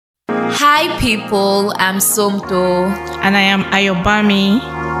Hi people, I'm Somto. And I am Ayobami.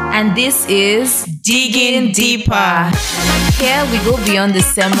 And this is Digging Deeper. Here we go beyond the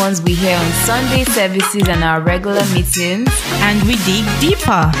sermons we hear on Sunday services and our regular meetings. And we dig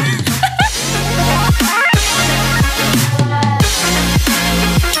deeper.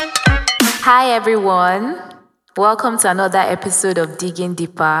 Hi everyone. Welcome to another episode of Digging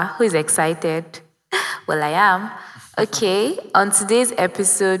Deeper. Who is excited? Well, I am. Okay, on today's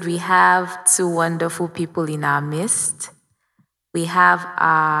episode, we have two wonderful people in our midst. We have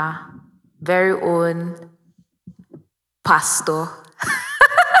our very own pastor,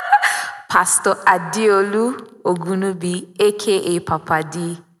 Pastor Adeolu Ogunubi, aka Papa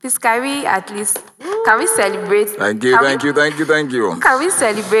D. Please, can we celebrate? Thank you. Can we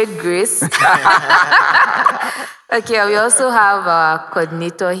celebrate grace? Okay, we also have our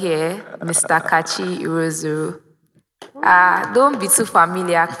coordinator here, Mr. Kachi Irozuru. Don't be too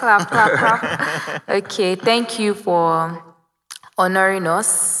familiar. Clap. Okay, thank you for honoring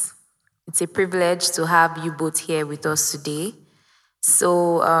us. It's a privilege to have you both here with us today.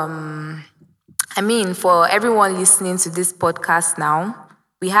 So, for everyone listening to this podcast now,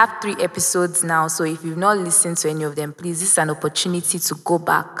 we have 3 episodes now. So if you've not listened to any of them, please, this is an opportunity to go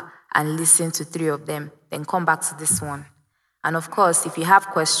back and listen to 3 of them. Then come back to this one. And of course, if you have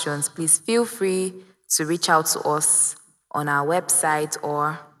questions, please feel free to reach out to us on our website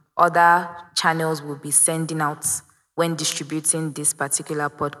or other channels we'll be sending out when distributing this particular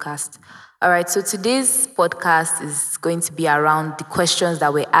podcast. All right, so today's podcast is going to be around the questions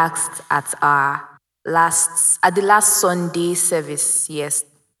that were asked at the last Sunday service, yes,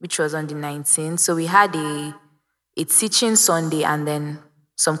 which was on the 19th. So we had a teaching Sunday, and then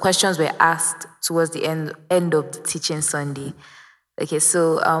some questions were asked towards the end of the teaching Sunday. Okay,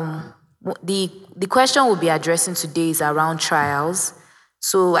 so the question we'll be addressing today is around trials.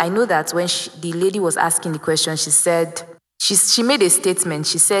 So I know that when the lady was asking the question, she said, she made a statement.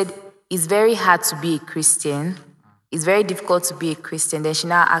 She said, it's very hard to be a Christian. It's very difficult to be a Christian. Then she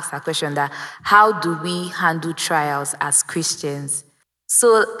now asked her question that, how do we handle trials as Christians?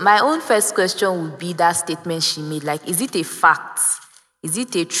 So my own first question would be that statement she made. Like, is it a fact? Is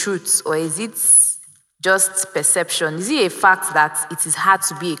it a truth? Or is it just perception? Is it a fact that it is hard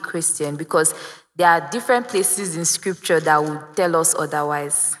to be a Christian? Because there are different places in scripture that will tell us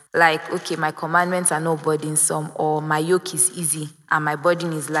otherwise. Like, okay, my commandments are not burdensome, or my yoke is easy and my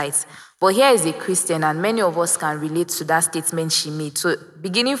burden is light. But here is a Christian, and many of us can relate to that statement she made. So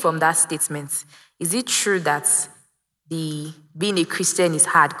beginning from that statement, is it true that being a Christian is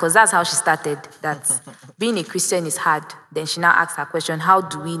hard? Because that's how she started, that being a Christian is hard. Then she now asked her question, how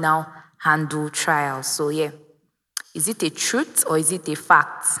do we now handle trials? So yeah, is it a truth or is it a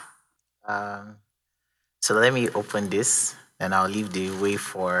fact? So let me open this, and I'll leave the way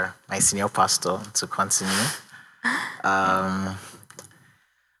for my senior pastor to continue.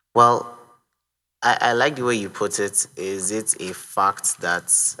 Well, I like the way you put it. Is it a fact that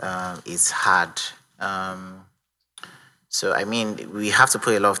it's hard? We have to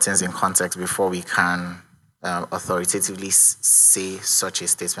put a lot of things in context before we can authoritatively say such a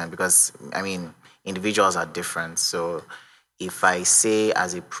statement, because, individuals are different. So if I say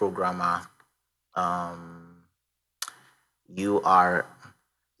as a programmer, you are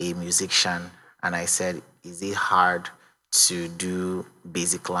a musician, and I said, is it hard to do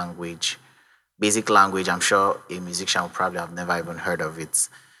basic language? Basic language, I'm sure a musician would probably have never even heard of it.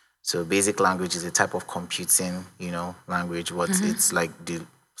 So basic language is a type of computing, language. It's like the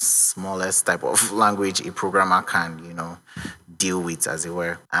smallest type of language a programmer can, deal with, as it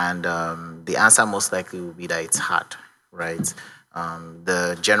were. And the answer most likely will be that it's hard, right?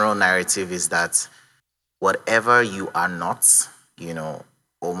 The general narrative is that whatever you are not,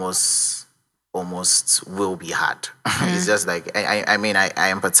 almost will be hard. It's just like, I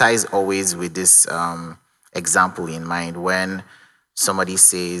empathize always with this example in mind when somebody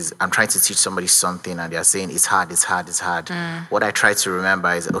says, I'm trying to teach somebody something and they're saying, it's hard. What I try to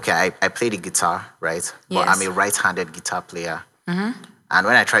remember is, okay, I play the guitar, right? Yes. But I'm a right-handed guitar player. Mm-hmm. And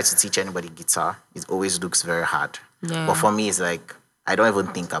when I try to teach anybody guitar, it always looks very hard. Yeah. But for me, it's like, I don't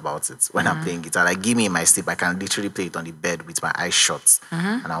even think about it when I'm playing guitar. Like, give me in my sleep, I can literally play it on the bed with my eyes shut,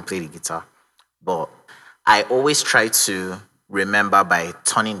 and I'll play the guitar. But I always try to remember by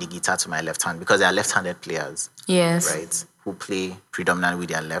turning the guitar to my left hand, because there are left-handed players, yes, right, who play predominantly with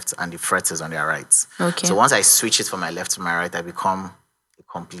their left, and the fret is on their right. Okay. So once I switch it from my left to my right, I become a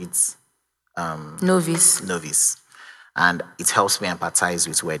complete novice, and it helps me empathize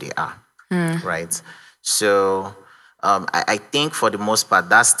with where they are, right? So I think for the most part,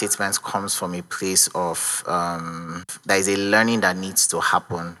 that statement comes from a place of there is a learning that needs to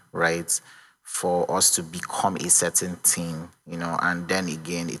happen, right? For us to become a certain thing, and then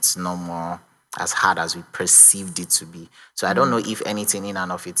again, it's no more as hard as we perceived it to be. So I don't know if anything in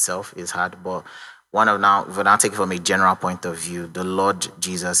and of itself is hard, but if we now take it from a general point of view, the Lord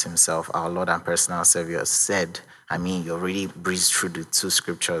Jesus Himself, our Lord and personal Savior, said, you already breezed through the two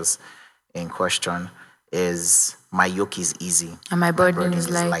scriptures in question, is my yoke is easy And my burden is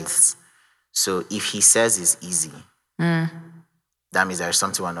light. So if He says it's easy, that means there's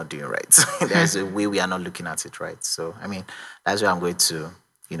something we're not doing right. There's a way we are not looking at it right. So that's where I'm going to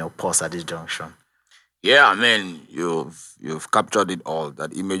pause at this junction. Yeah, you've captured it all.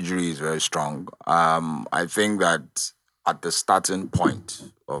 That imagery is very strong. I think that at the starting point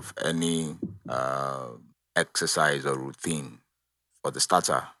of any exercise or routine, for the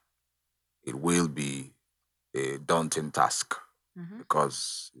starter, it will be a daunting task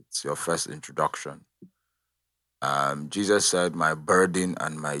because it's your first introduction. Jesus said, "My burden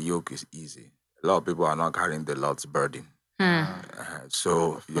and my yoke is easy." A lot of people are not carrying the Lord's burden.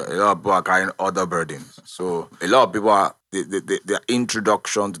 So a lot of people are carrying other burdens. So a lot of people are their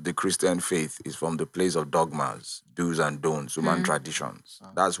introduction to the Christian faith is from the place of dogmas, do's and don'ts, human traditions.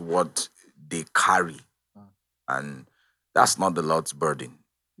 That's what they carry, and that's not the Lord's burden.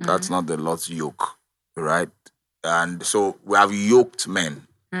 That's not the Lord's yoke, right? And so we have yoked men,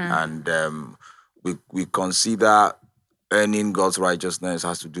 and we consider earning God's righteousness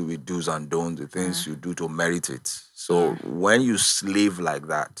has to do with do's and don'ts, the things you do to merit it. So when you slave like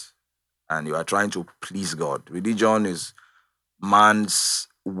that and you are trying to please God, religion is man's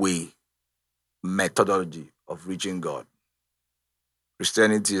way, methodology of reaching God.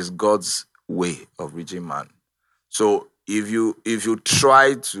 Christianity is God's way of reaching man. So if you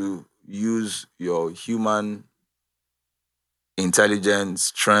try to use your human intelligence,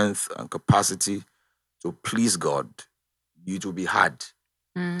 strength, and capacity to please God, it will be hard.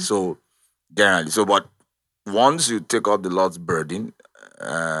 So generally, but once you take up the Lord's burden,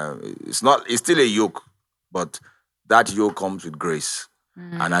 it's still a yoke, but that yoke comes with grace.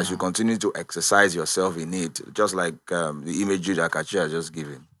 And as you continue to exercise yourself in it, just like the imagery that Kachi has just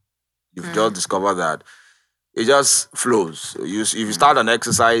given, you've just discovered that it just flows. If you start an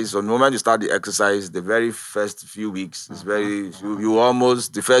exercise, on the moment you start the exercise, the very first few weeks is you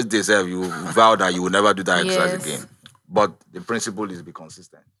almost, the first day you vow that you will never do that exercise again. But the principle is be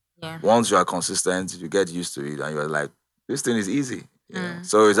consistent. Yeah. Once you are consistent, you get used to it and you're like, this thing is easy.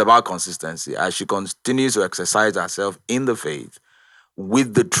 So it's about consistency. As she continues to exercise herself in the faith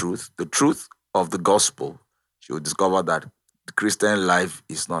with the truth of the gospel, she will discover that the Christian life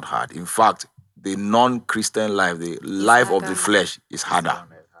is not hard. In fact, the non-Christian life, the life of the flesh, is harder.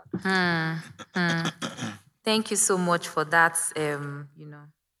 Thank you so much for that,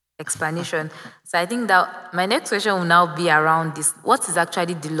 explanation. So I think that my next question will now be around this. What is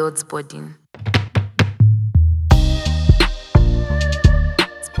actually the Lord's burden?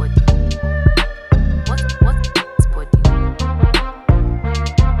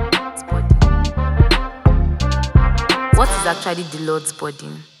 What is actually the Lord's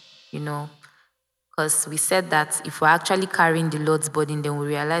burden? Because we said that if we're actually carrying the Lord's burden, then we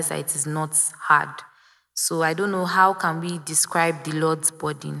realize that it is not hard. So I don't know, how can we describe the Lord's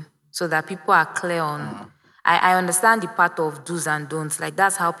burden so that people are clear on... I understand the part of do's and don'ts, like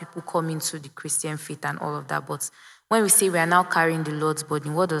that's how people come into the Christian faith and all of that. But when we say we are now carrying the Lord's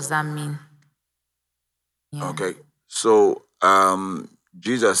burden, what does that mean? Yeah. Okay, so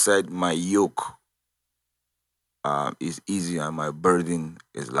Jesus said, "My yoke is easy and my burden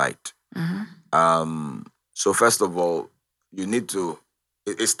is light." So first of all, you need to,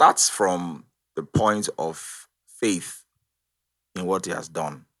 it starts from the point of faith in what He has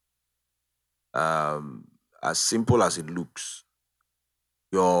done. As simple as it looks,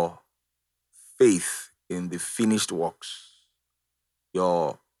 your faith in the finished works,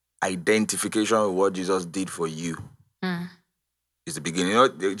 your identification with what Jesus did for you is the beginning.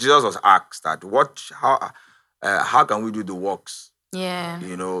 Jesus was asked that, how can we do the works? Yeah.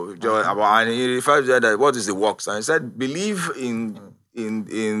 And he referred to that, what is the works? And he said, believe in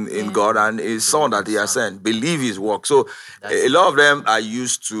God and His Son that He has sent. Believe His work. So a lot of them are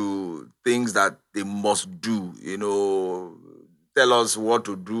used to things that they must do. Tell us what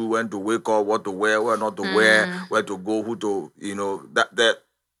to do, when to wake up, what to wear, what not to wear, where to go, who to.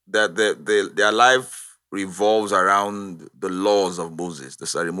 Their life revolves around the laws of Moses, the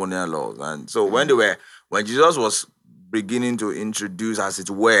ceremonial laws. And so when Jesus was beginning to introduce, as it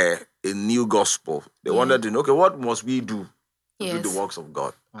were, a new gospel, they wanted to know, okay, what must we do? to do the Yes. works of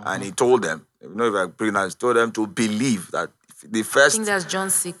God. And he told them, if I bring that, he told them to believe that the I first, think that's John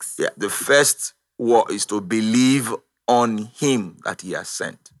 6. the first word is to believe on him that he has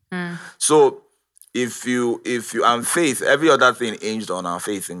sent. So if you and faith, every other thing hinged on our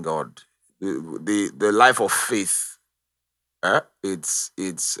faith in God. The life of faith, it's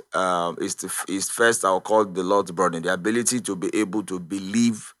first I'll call the Lord's burden, the ability to be able to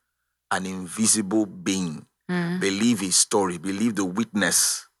believe an invisible being, believe his story, believe the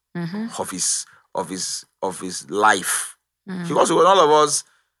witness of his life. Because when all of us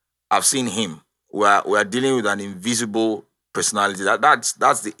have seen him, we are dealing with an invisible personality. That's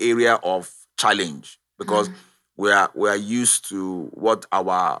the area of challenge, because we are used to what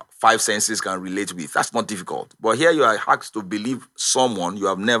our five senses can relate with. That's not difficult. But here you are asked to believe someone you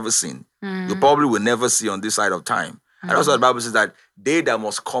have never seen. You probably will never see on this side of time. And also the Bible says that they that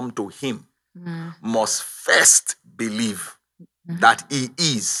must come to him must first believe that he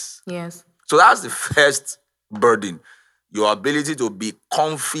is. Yes. So that's the first burden. Your ability to be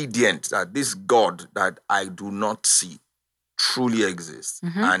confident that this God that I do not see truly exists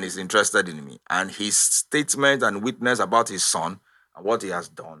and is interested in me. And his statement and witness about his son and what he has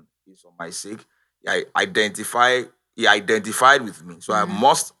done is for my sake. He identified with me. So I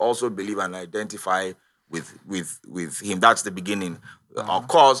must also believe and identify with him. That's the beginning. Of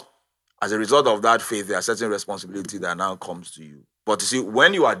course, as a result of that faith, there are certain responsibility that now comes to you. But you see,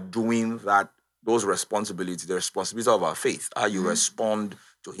 when you are doing that, those responsibilities, the responsibility of our faith, how you respond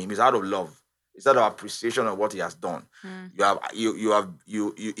to him is out of love. It's out of appreciation of what he has done. He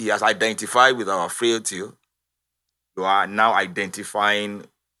has identified with our frailty. You are now identifying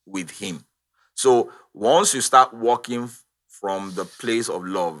with him. So once you start walking from the place of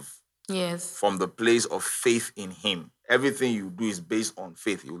love, Yes. from the place of faith in him, everything you do is based on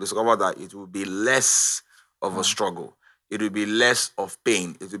faith. You will discover that it will be less of a struggle. It will be less of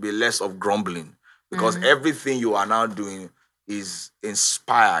pain. It will be less of grumbling, because everything you are now doing is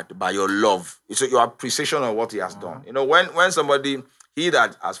inspired by your love. It's your appreciation of what he has done. When somebody, he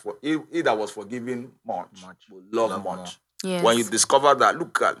that was forgiven much will love much. Yes. When you discover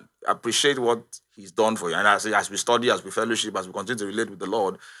that, appreciate what he's done for you. And as we study, as we fellowship, as we continue to relate with the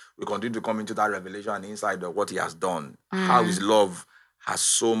Lord, we continue to come into that revelation and insight of what he has done, how his love has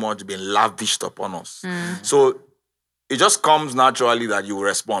so much been lavished upon us. So it just comes naturally that you will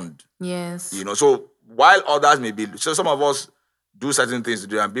respond. Yes. So while others may be, so some of us do certain things to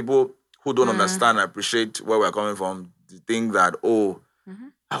do, and people who don't understand and appreciate where we're coming from, think that,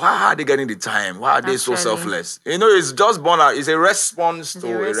 why are they getting the time? Why are they so selfless? It's just born out. It's a response to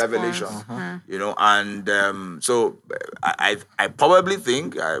a revelation. And so I probably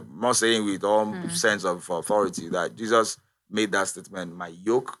think, I'm not saying with all sense of authority, that Jesus made that statement, my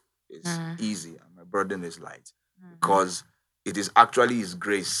yoke is easy and my burden is light. Because it is actually his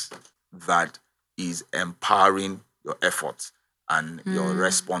grace that is empowering your efforts and your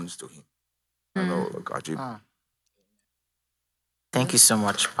response to him. I know, Ajib. Thank you so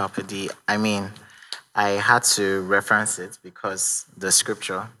much, Papa D. I mean, I had to reference it because the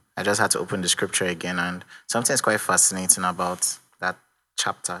scripture, I just had to open the scripture again, and something's quite fascinating about that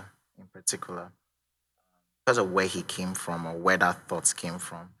chapter in particular, because of where he came from or where that thoughts came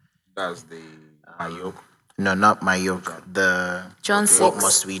from. That's the my yoke. No, not my yoke. The John what 6.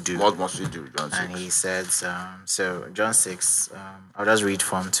 must we do? What must we do, John 6? And he says, so John 6, I'll just read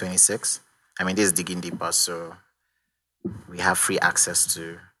from 26. I mean, this is digging deeper, so we have free access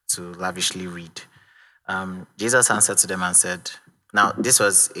to lavishly read. Jesus answered to them and said, now this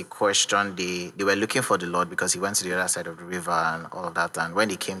was a question, they were looking for the Lord because he went to the other side of the river and all of that. And when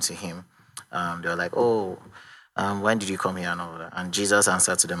they came to him, they were like, when did you come here and all of that? And Jesus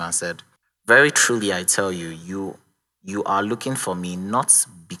answered to them and said, very truly I tell you, you are looking for me not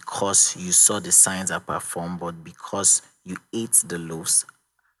because you saw the signs I performed, but because you ate the loaves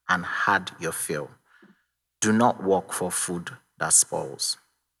and had your fill. Do not work for food that spoils,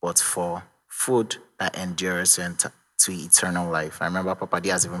 but for food that endures to eternal life. I remember Papa D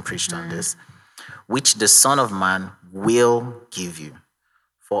has even preached on this, which the Son of Man will give you.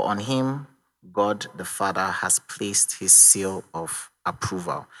 For on him, God the Father has placed his seal of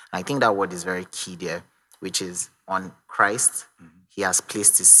approval. I think that word is very key there, which is on Christ, he has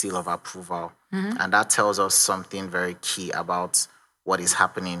placed his seal of approval. And that tells us something very key about what is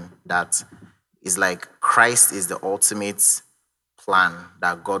happening, that is like Christ is the ultimate plan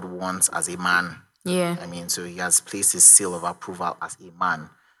that God wants as a man. Yeah. I mean, so he has placed his seal of approval as a man.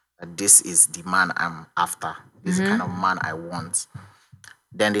 That this is the man I'm after. This is the kind of man I want.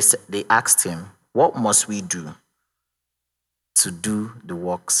 Then they asked him, what must we do to do the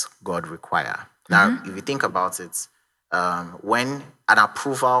works God require? Now, if you think about it, When an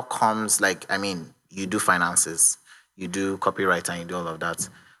approval comes, you do finances, you do copyright, and you do all of that.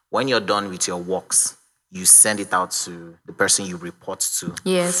 When you're done with your works, you send it out to the person you report to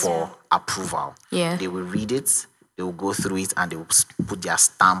Yes. for approval. Yeah. They will read it, they will go through it, and they will put their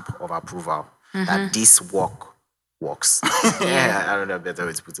stamp of approval that this work works. Yeah. I don't know a better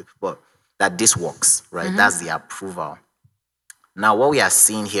way to put it, but that this works, right? That's the approval. Now, what we are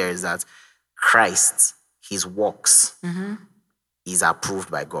seeing here is that Christ, his works, is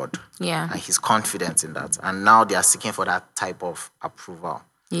approved by God. Yeah. And he's confident in that. And now they are seeking for that type of approval.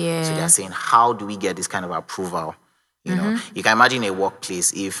 Yeah. So they are saying, how do we get this kind of approval? You know, you can imagine a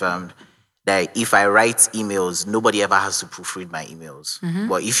workplace if I write emails, nobody ever has to proofread my emails.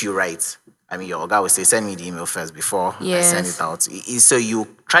 But if you write, your guy will say, send me the email first before I send Yes. it out. So you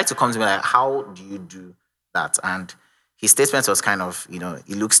try to come to me like, how do you do that? And his statement was kind of,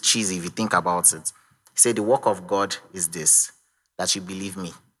 it looks cheesy if you think about it. He said, the work of God is this, that you believe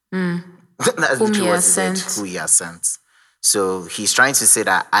me. That's Whom literally he what he has said, sent. who he has sent. So he's trying to say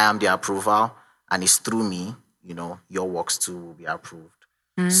that I am the approval, and it's through me, your works too will be approved.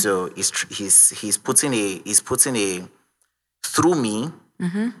 So he's putting a through me.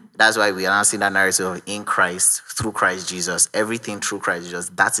 That's why we are now seeing that narrative of in Christ, through Christ Jesus, everything through Christ Jesus.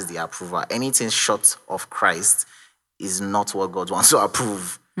 That is the approval. Anything short of Christ is not what God wants to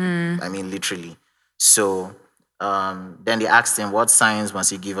approve. Literally. So then they asked him, what signs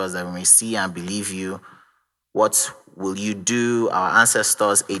must you give us that we may see and believe you? What will you do? Our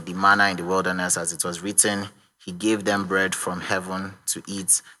ancestors ate the manna in the wilderness, as it was written. He gave them bread from heaven to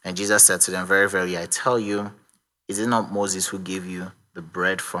eat. And Jesus said to them, very, very, I tell you, is it not Moses who gave you the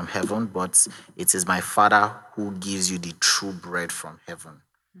bread from heaven? But it is my Father who gives you the true bread from heaven.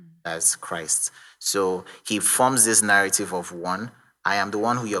 That's Christ. So he forms this narrative of one, I am the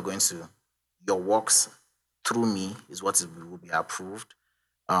one who you're going to, your works through me is what will be approved.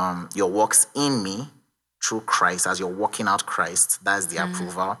 Your works in me through Christ, as you're working out Christ, that's the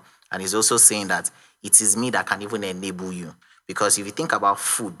approval. And he's also saying that it is me that can even enable you. Because if you think about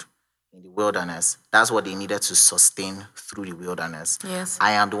food in the wilderness, that's what they needed to sustain through the wilderness. Yes.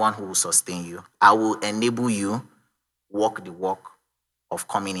 I am the one who will sustain you. I will enable you, walk the walk of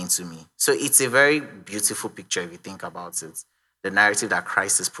coming into me. So it's a very beautiful picture if you think about it. The narrative that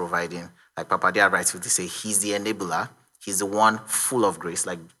Christ is providing, like Papa Dia writes, they say he's the enabler. He's the one full of grace,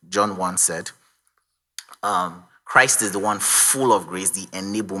 like John 1 said. Christ is the one full of grace, the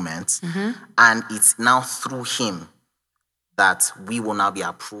enablement. And it's now through him that we will now be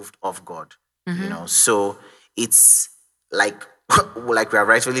approved of God. So it's like we have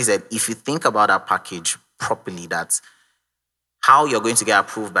rightfully said, if you think about that package properly, that how you're going to get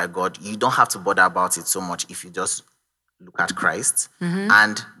approved by God, you don't have to bother about it so much if you just look at Christ.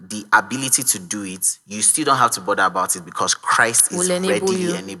 And the ability to do it, you still don't have to bother about it because Christ is Will enable readily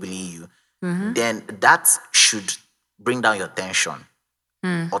you. enabling you. Then that should bring down your tension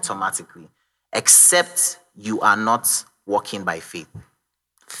automatically, except you are not walking by faith.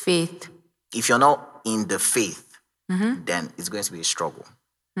 Faith. If you're not in the faith, then it's going to be a struggle.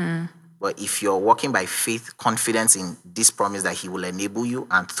 But if you're walking by faith, confidence in this promise that he will enable you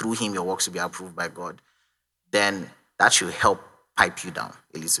and through him your works will be approved by God, then that should help pipe you down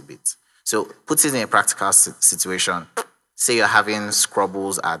a little bit. So put it in a practical situation. Say you're having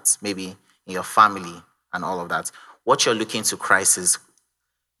squabbles at maybe in your family and all of that. What you're looking to Christ is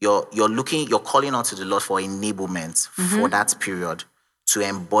you're calling on to the Lord for enablement for that period to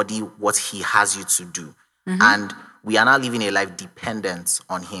embody what he has you to do. And we are now living a life dependent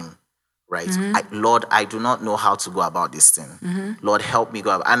on him, right? Lord, I do not know how to go about this thing. Lord, help me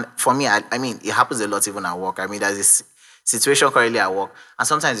go about. And for me, I mean, it happens a lot even at work. I mean, there's this situation currently at work, and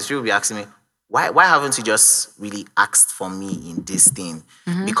sometimes people will be asking me, why haven't you just really asked for me in this thing?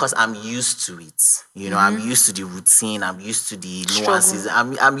 Because I'm used to it. I'm used to the routine. I'm used to the nuances.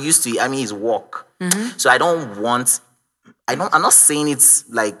 I'm used to it. I mean, it's work. So I'm not saying it's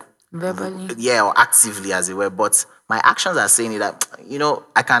like Verbally. or actively as it were, but my actions are saying that,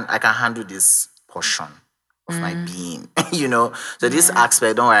 I can handle this portion of my being, So this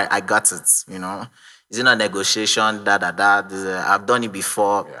aspect, don't worry, I got it, Is it not negotiation, I've done it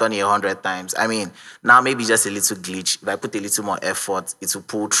before, done it 100 times. I mean, now maybe just a little glitch. If I put a little more effort, it will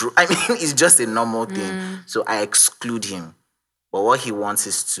pull through. I mean, it's just a normal thing. So I exclude him. But what he wants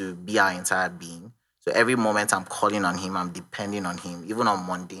is to be our entire being. So every moment I'm calling on him, I'm depending on him, even on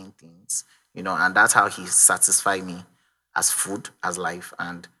mundane things, and that's how he satisfies me as food, as life.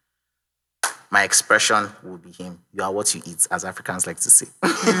 And my expression will be him. You are what you eat, as Africans like to say.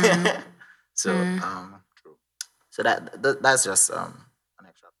 So that's just an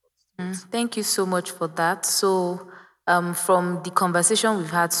extra thought. Thank you so much for that. So From the conversation we've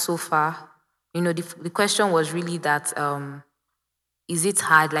had so far, the question was really that is it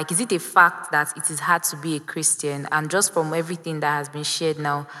hard? Like, is it a fact that it is hard to be a Christian? And just from everything that has been shared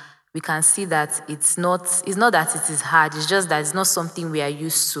now, we can see that it's not that it is hard, it's just that it's not something we are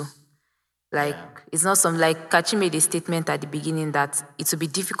used to. Like, it's not some, like Kachi made a statement at the beginning that it will be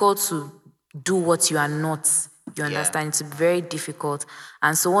difficult to do what you are not. You understand? It's very difficult.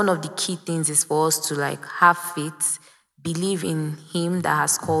 And so one of the key things is for us to like have faith, believe in him that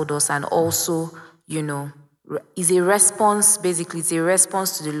has called us, and also, is a response, basically, it's a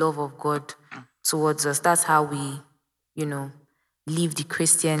response to the love of God towards us. That's how we, live the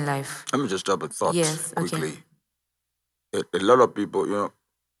Christian life. Let me just drop a thought Yes, okay. quickly. A lot of people,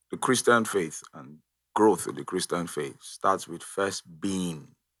 the Christian faith and growth in the Christian faith starts with first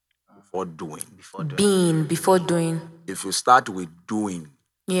being before doing. Being before doing. If you start with doing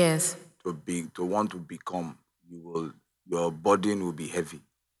Yes. to want to become, your burden will be heavy.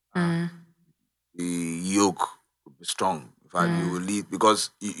 The yoke will be strong. In fact, you will lead because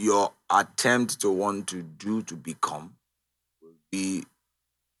your attempt to want to do to become will be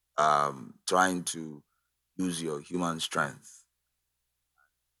trying to use your human strength,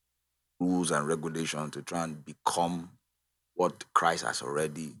 rules and regulations to try and become what Christ has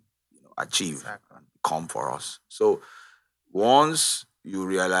already achieved and become for us. So once you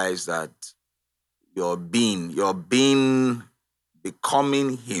realize that you're becoming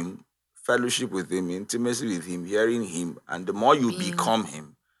him, fellowship with him, intimacy with him, hearing him, and the more you become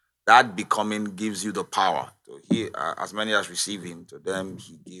him, that becoming gives you the power. So as many as receive him, to them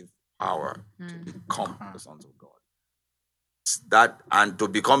he gives power to become the sons of God. And to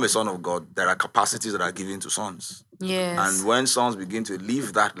become a son of God, there are capacities that are given to sons. Yes. And when sons begin to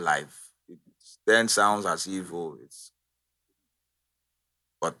live that life, it then sounds as if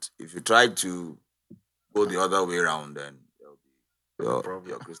but if you try to go the other way around, then your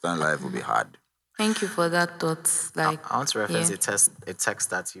Christian life will be hard. Thank you for that thought. I want to reference a text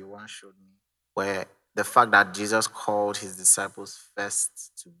that you once showed me, where the fact that Jesus called his disciples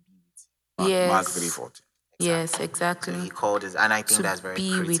first to be with him. Mark 3:14. Yes, exactly. So he called his, and I think to that's very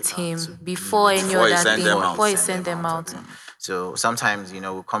be critical. with him To be before with any him. other send thing, them out. before he sent them out. So sometimes, we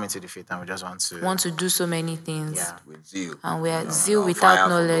come into the faith and we just want to Do so many things. Yeah. With zeal. And we are zeal fire without for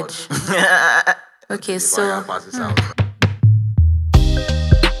knowledge. Okay, The so fire passes out.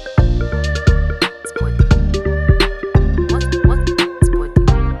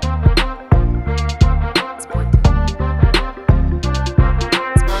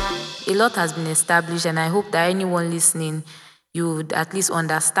 A lot has been established, and I hope that anyone listening, you would at least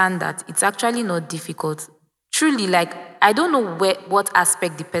understand that it's actually not difficult. Truly, like, I don't know what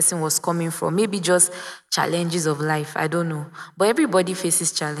aspect the person was coming from. Maybe just challenges of life. I don't know. But everybody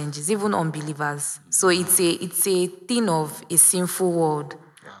faces challenges, even unbelievers. So it's a thing of a sinful world.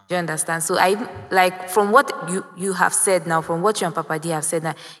 Do you understand? So I like from what you have said now, from what you and Papa D have said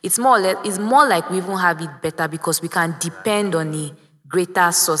now, it's more like we even have it better because we can depend on a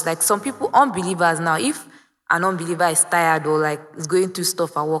greater source. Like some people, unbelievers now, if an unbeliever is tired or like is going through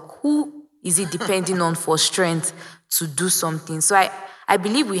stuff at work, who is he depending on for strength to do something? So I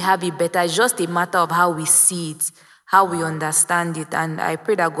believe we have it better. It's just a matter of how we see it, how we understand it. And I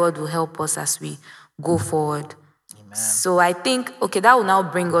pray that God will help us as we go forward. Amen. So I think, that will now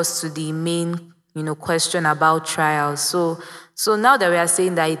bring us to the main, question about trials. So now that we are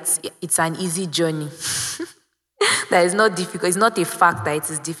saying that it's an easy journey, that is not difficult. It's not a fact that it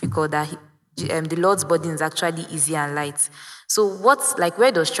is difficult, that the Lord's burden is actually easy and light. So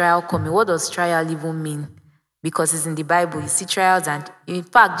where does trial come in? What does trial even mean? Because it's in the Bible. You see trials, and in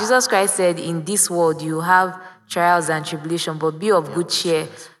fact, Jesus Christ said, in this world you have trials and tribulation, but be of good cheer,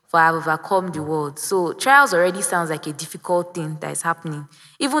 for I have overcome the world. So trials already sounds like a difficult thing that is happening.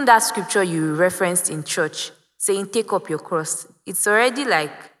 Even that scripture you referenced in church, saying take up your cross, it's already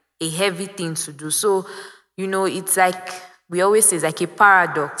like a heavy thing to do. So it's like, we always say, it's like a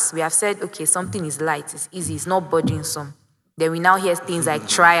paradox. We have said, something is light, it's easy, it's not burdensome. Then we now hear things like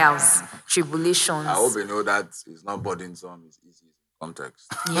trials, tribulations. I hope you know that it's not burdensome, it's easy in context.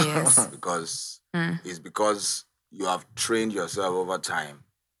 Yes. It's because you have trained yourself over time.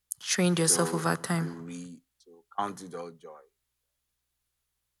 To count it all joy.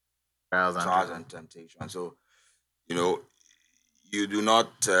 Trials and temptation. So, you do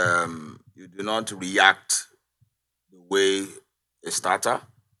not react the way a starter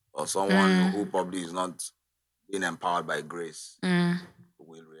or someone who probably is not being empowered by grace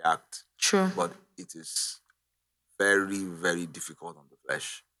will react. True. But it is very, very difficult on the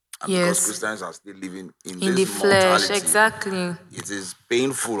flesh. And because Yes. Christians are still living in In the this flesh, mortality, exactly. it is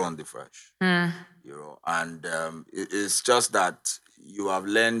painful on the flesh. And it's just that you have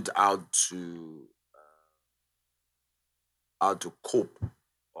learned how to cope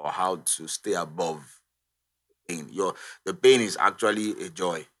or how to stay above pain. The pain is actually a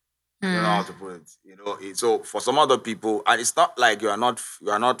joy. I don't know how to put it. So for some other people, and it's not like you are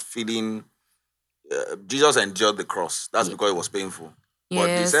not feeling. Jesus endured the cross. That's because it was painful. But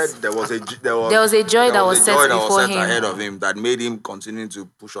he said Yes. there was There was a joy that was set before him. ahead of him that made him continue to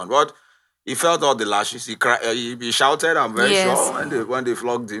push on. But he felt all the lashes. He cried. He shouted. I'm very Yes. sure when they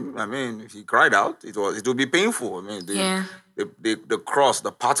flogged him. I mean, he cried out. It would be painful. I mean, Yeah. the cross,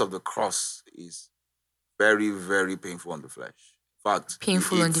 the part of the cross is very, very painful on the flesh. In fact,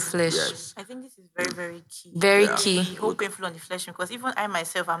 Painful on the flesh. Yes. I think this is very, very key. Very Yeah. key. The whole painful on the flesh, because even I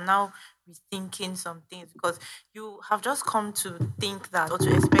myself, I'm now rethinking some things, because you have just come to think that or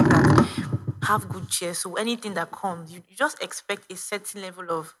to expect that have good cheer. So anything that comes, you just expect a certain level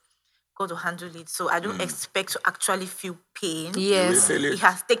of God to handle it. So I don't expect to actually feel pain. Yes. feel it. He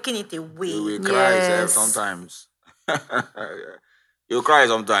has taken it away. You will cry Yes. sometimes. You cry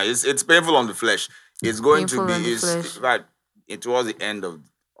sometimes. It's painful on the flesh. It's going Painful to on be. the flesh. Right. Towards the end of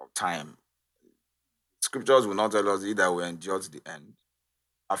time, scriptures will not tell us either we endure to the end.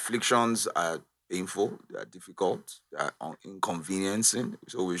 Afflictions are painful. They are difficult. They are inconveniencing.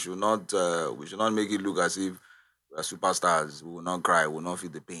 So we should not make it look as if we are superstars. We will not cry. We will not feel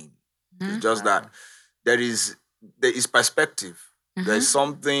the pain. It's just that there is perspective. There is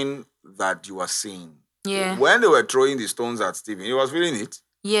something that you are seeing. Yeah. When they were throwing the stones at Stephen, he was feeling it,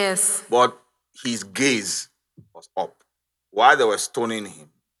 Yes. but his gaze was up. While they were stoning him,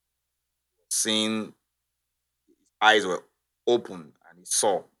 seeing his eyes were open and he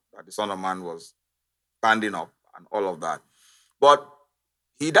saw that the Son of Man was standing up and all of that. But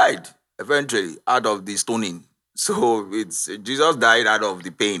he died eventually out of the stoning. So Jesus died out of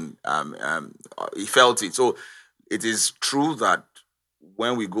the pain. He felt it. So it is true that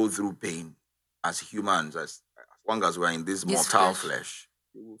when we go through pain as humans, as long as we're in this mortal flesh,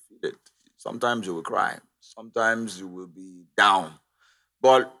 you will feel it. Sometimes you will cry. Sometimes you will be down.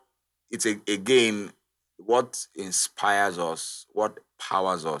 But it's again what inspires us, what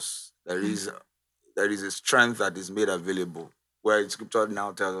powers us. There is a strength that is made available, where Scripture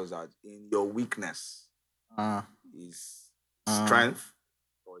now tells us that in your weakness, His strength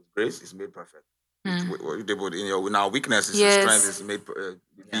or His grace is made perfect. In our weakness, His strength is made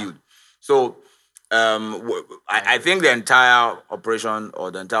revealed. So I think the entire operation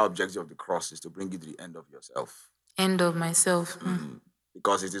or the entire objective of the cross is to bring you to the end of yourself. End of myself.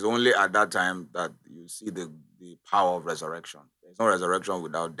 Because it is only at that time that you see the power of resurrection. There's no resurrection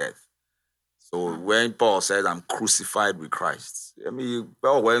without death. So when Paul says, I'm crucified with Christ, I mean,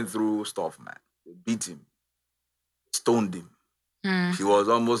 Paul went through stuff, man. They beat him, stoned him. He was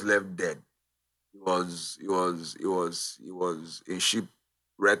almost left dead. He was in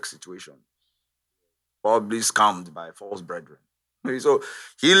shipwreck situation. Probably scammed by false brethren. So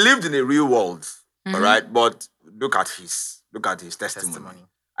he lived in a real world, all right? But look at his testimony.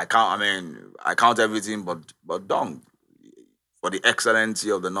 I count everything but dung for the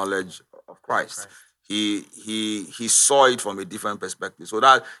excellency of the knowledge of Christ. He saw it from a different perspective. So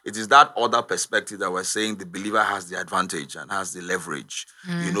that it is that other perspective that we're saying the believer has the advantage and has the leverage.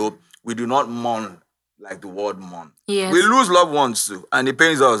 We do not mourn like the world mourn. Yes. We lose loved ones too, and it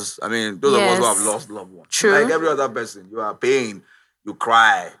pains us. I mean, those of us who have lost loved ones. True. Like every other person, you are pain, you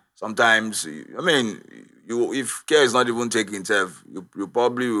cry. Sometimes, if care is not even taken itself, you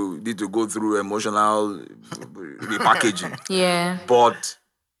probably will need to go through emotional repackaging. Yeah. But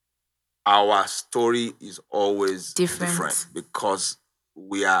our story is always Different. because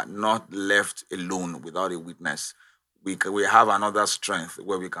we are not left alone without a witness. We have another strength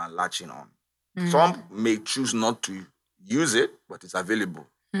where we can latch in on. Some may choose not to use it, but it's available.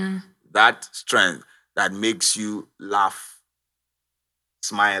 That strength that makes you laugh,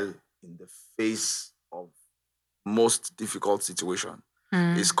 smile in the face of most difficult situation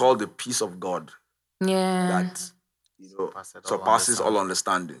is called the peace of God that surpasses all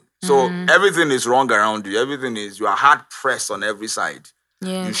understanding. So everything is wrong around you. Everything is, you are hard pressed on every side.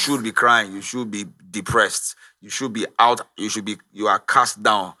 Yes. You should be crying. You should be depressed. You should be out. You are cast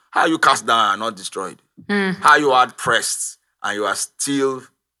down. How are you cast down and not destroyed? How are you hard pressed and you are still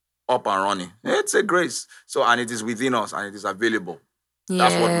up and running? It's a grace. So, and it is within us and it is available.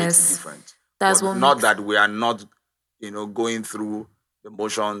 That's what makes it different. That's but what not makes that we are not, going through the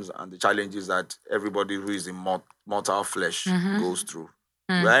motions and the challenges that everybody who is in mortal flesh goes through.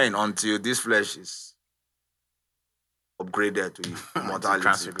 Right? Until this flesh is upgraded to immortality.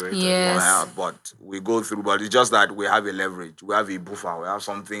 Transfigurated. Yes. But we go through, but it's just that we have a leverage, we have a buffer, we have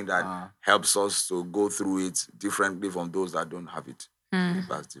something that helps us to go through it differently from those that don't have it.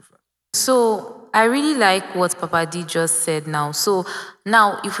 That's different. So I really like what Papa D just said now. So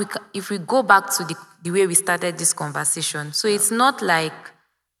now if we go back to the way we started this conversation, so it's not like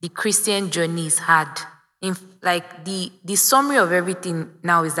the Christian journey is hard. Like the summary of everything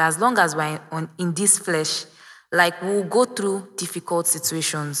now is that as long as we're in this flesh, like we'll go through difficult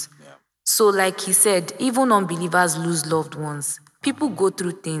situations. So like he said, even unbelievers lose loved ones. People go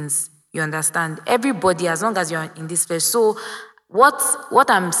through things, you understand? Everybody, as long as you're in this flesh. So what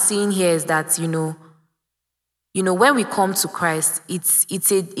I'm seeing here is that, when we come to Christ,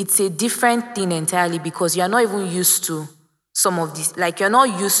 it's a different thing entirely, because you're not even used to some of this. Like, you're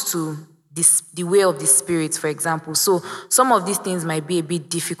not used to the way of the Spirit, for example. So some of these things might be a bit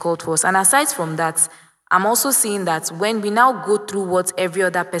difficult for us. And aside from that, I'm also seeing that when we now go through what every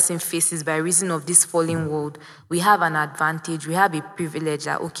other person faces by reason of this fallen world, we have an advantage, we have a privilege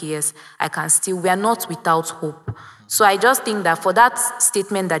that, okay, yes, we are not without hope. So I just think that for that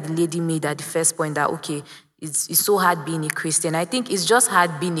statement that the lady made at the first point, that, okay, it's so hard being a Christian, I think it's just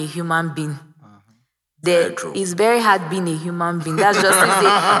hard being a human being. It's very hard being a human being. That's just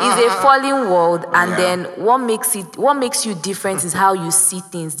it's a fallen world, and then what makes you different is how you see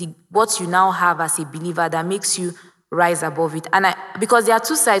things. What you now have as a believer that makes you rise above it. And because there are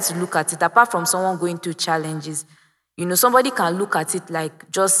two sides to look at it. Apart from someone going through challenges, somebody can look at it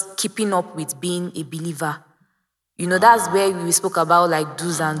like just keeping up with being a believer. That's where we spoke about like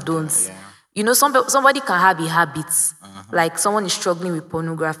do's and don'ts. Somebody can have a habit, like someone is struggling with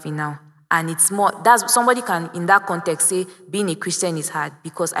pornography now. And it's more, somebody can, in that context, say being a Christian is hard,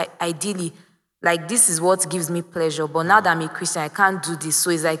 because ideally, like, this is what gives me pleasure. But now that I'm a Christian, I can't do this. So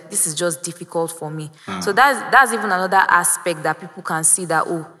it's like, this is just difficult for me. So that's even another aspect that people can see that,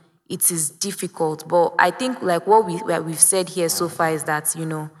 it is difficult. But I think, like, what we've said here so far is that,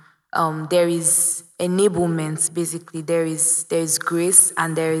 there is enablement, basically. There is grace,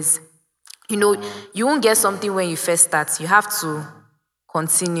 and there is, you won't get something when you first start. You have to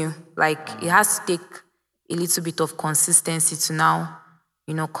continue. Like, it has to take a little bit of consistency to now,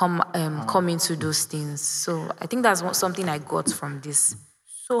 come into those things. So I think that's something I got from this.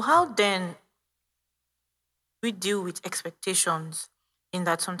 So how then we deal with expectations, in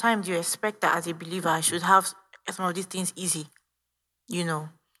that sometimes you expect that as a believer I should have some of these things easy.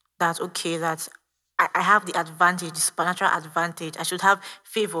 That, okay, that I have the advantage, the supernatural advantage. I should have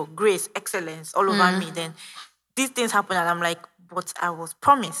favor, grace, excellence all over me. Then these things happen, and I'm like, but I was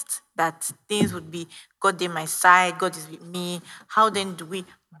promised that things would be God in my side, God is with me. How then do we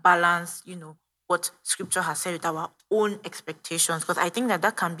balance, what Scripture has said with our own expectations? Because I think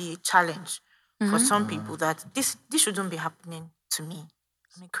that can be a challenge for some people, that this shouldn't be happening to me.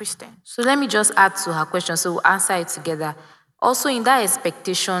 I'm a Christian. So let me just add to her question, so we'll answer it together. Also, in that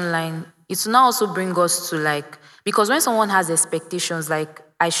expectation line, it will now also bring us to, like, because when someone has expectations, like,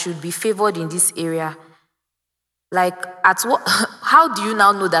 I should be favored in this area, like, how do you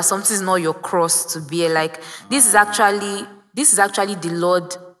now know that something is not your cross to bear? Like, this is actually the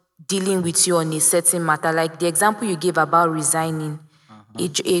Lord dealing with you on a certain matter. Like the example you gave about resigning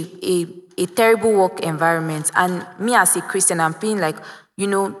a terrible work environment. And me as a Christian, I'm feeling like,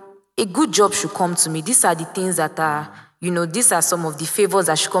 a good job should come to me. These are the things that are, these are some of the favors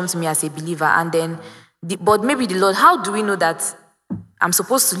that should come to me as a believer. And then, but maybe the Lord, how do we know that I'm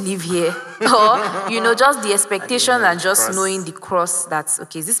supposed to live here? Or, just the expectation and just knowing the cross, that's,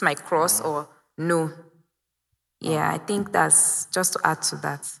 okay, is this my cross or no? Yeah, I think that's just to add to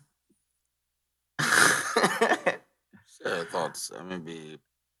that. Share thoughts. Maybe.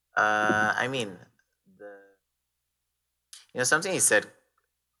 Something he said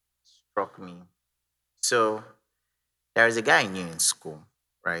struck me. So, there is a guy I knew in school,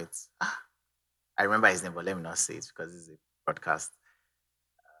 right? I remember his name, but let me not say it because it's a broadcast.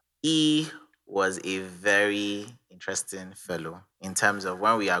 He was a very interesting fellow in terms of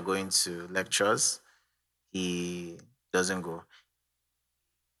when we are going to lectures, he doesn't go.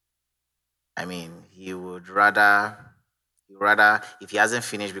 He would rather, if he hasn't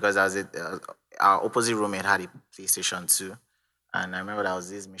finished, because our opposite roommate had a PlayStation 2, and I remember that was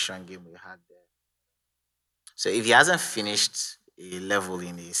this mission game we had there. So if he hasn't finished a level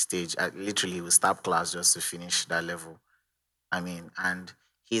in a stage, literally he will stop class just to finish that level. And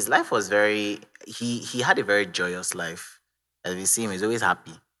his life was he had a very joyous life. As we see him, he's always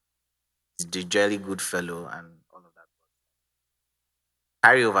happy. He's a jolly good fellow and all of that.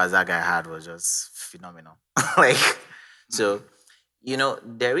 Carryovers that guy had was just phenomenal. So,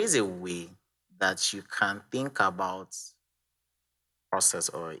 there is a way that you can think about process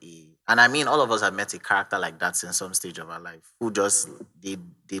and I mean all of us have met a character like that in some stage of our life who just they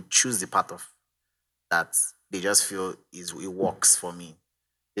choose the path of that they just feel is it works for me.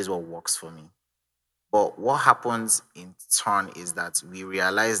 This is what works for me. But what happens in turn is that we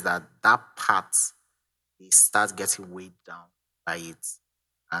realize that that path they start getting weighed down by it.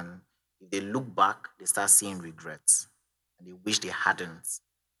 And if they look back, they start seeing regrets. And they wish they hadn't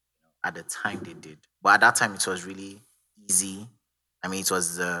at the time they did. But at that time, it was really easy. I mean, it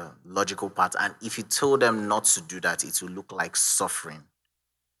was the logical part. And if you told them not to do that, it would look like suffering,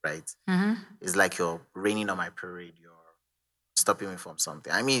 right? It's like you're raining on my parade. You're stopping me from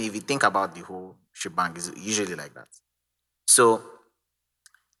something. I mean, if you think about the whole shebang, it's usually like that. So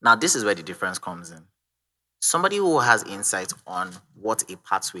now this is where the difference comes in. Somebody who has insight on what a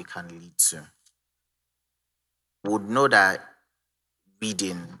pathway can lead to would know that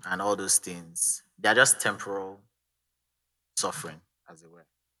reading and all those things, they're just temporal suffering, as it were.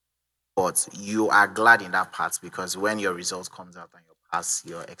 But you are glad in that part because when your result comes out and you pass,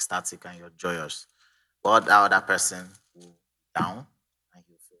 you're ecstatic and you're joyous. But that other person will down and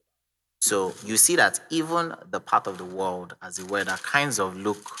he'll feel. So you see that even the part of the world, as it were, that kinds of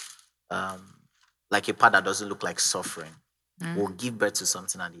look like a part that doesn't look like suffering, will give birth to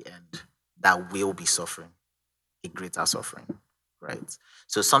something at the end that will be suffering, a greater suffering, right?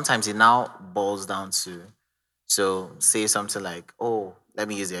 So sometimes it now boils down to, so say something like, oh, let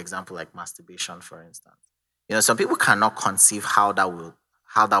me use the example like masturbation, for instance. You know, some people cannot conceive how that will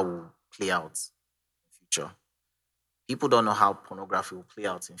play out in future. People don't know how pornography will play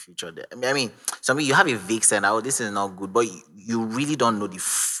out in future. I mean, some you have a vague sense, oh, this is not good, but you really don't know the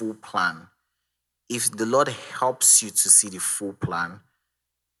full plan. If the Lord helps you to see the full plan,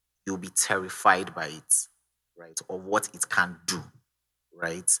 you'll be terrified by it, right? Or what it can do,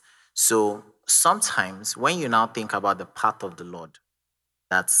 right? So sometimes when you now think about the path of the Lord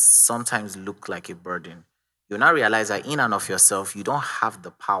that sometimes look like a burden, you now realize that in and of yourself, you don't have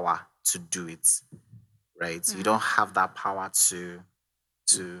the power to do it, right? You don't have that power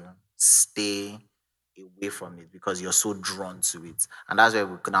to stay away from it because you're so drawn to it. And that's where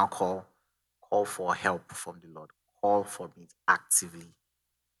we can now call for help from the Lord. Call for it actively,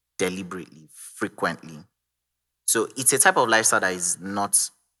 deliberately, frequently. So it's a type of lifestyle that is not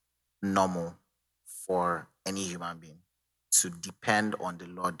normal for any human being to depend on the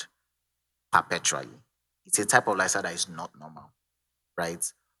Lord perpetually. It's a type of lifestyle that is not normal, right?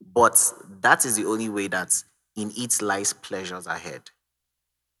 But that is the only way that in it lies pleasures ahead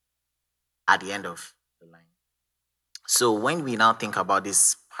at the end of the line. So when we now think about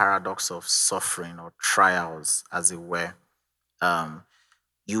this paradox of suffering or trials, as it were,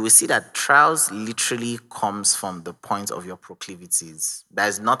 you will see that trials literally comes from the point of your proclivities. There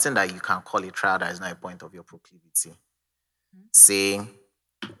is nothing that you can call a trial that is not a point of your proclivity. Say,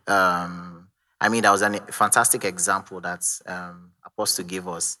 I mean, that was a fantastic example that Apostle gave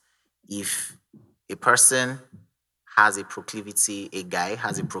us. If a person has a proclivity, a guy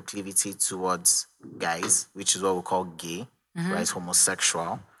has a proclivity towards guys, which is what we call gay, right?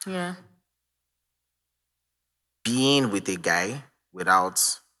 Homosexual. Yeah. Being with a guy without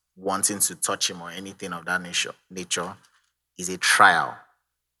wanting to touch him or anything of that nature is a trial.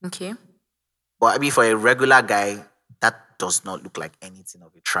 Okay. But I mean, for a regular guy, that does not look like anything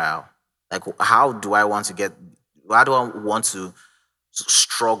of a trial. Like, how do I want to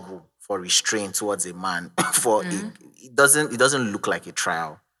struggle for restraint towards a man? It doesn't look like a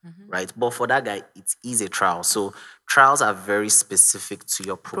trial, right? But for that guy, it is a trial. So trials are very specific to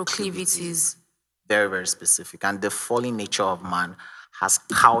your proclivities. Very, very specific. And the fallen nature of man has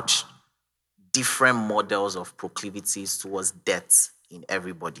couched different models of proclivities towards death in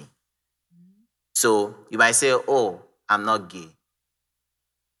everybody. So you might say, oh, I'm not gay.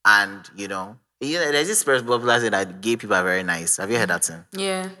 And, there's this popular saying that gay people are very nice. Have you heard that thing?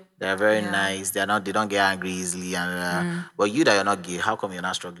 Yeah. They're very nice. They don't get angry easily. And but you that you're not gay, how come you're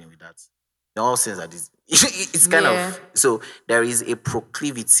not struggling with that? In all sense that it's kind of, so there is a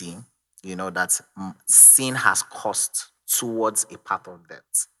proclivity, that sin has caused towards a path of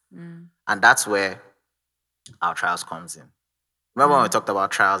death. And that's where our trials comes in. Remember when we talked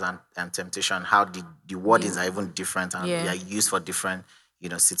about trials and temptation, how the wordings are even different and they are used for different,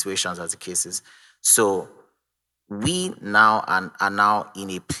 situations as the cases. So we now are now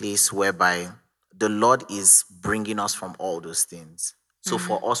in a place whereby the Lord is bringing us from all those things. So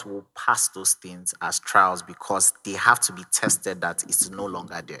for us, we'll pass those things as trials because they have to be tested that it's no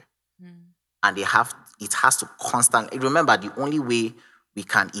longer there. And it has to constantly, remember, the only way we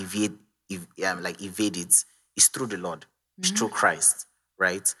can evade it is through the Lord. It's through Christ,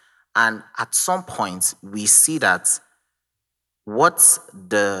 right? And at some point, we see that what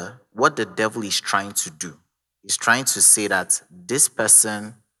the devil is trying to do is trying to say that this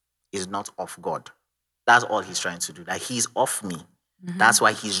person is not of God. That's all he's trying to do. That he's of me. That's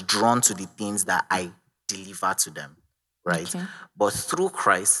why he's drawn to the things that I deliver to them. Right? Okay. But through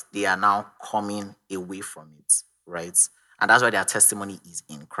Christ, they are now coming away from it. Right? And that's why their testimony is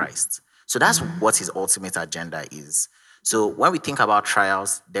in Christ. So that's what his ultimate agenda is. So when we think about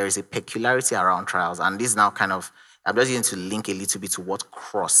trials, there is a peculiarity around trials. And this is now kind of, I'm just going to link a little bit to what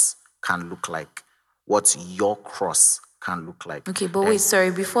cross can look like, what your cross can look like. Okay, but wait,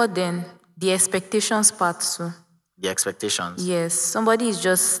 sorry. Before then, the expectations part too. The expectations. Yes, somebody is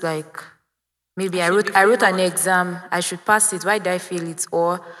just like, maybe I wrote an exam, I should pass it. Why did I fail it?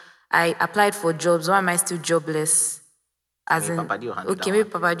 Or I applied for jobs. Why am I still jobless? As Maybe in, Papa Dio handle okay, that maybe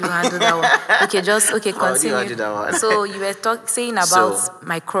Papa do handle that one. Okay, Papa Dio continue. handle that one. So you were saying about So,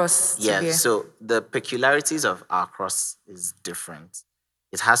 my cross. to Yeah, bear. so the peculiarities of our cross is different.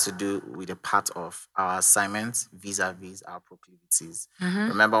 It has to do with a part of our assignment vis-a-vis our proclivities.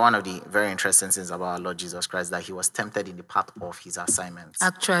 Remember, one of the very interesting things about our Lord Jesus Christ that he was tempted in the part of his assignment.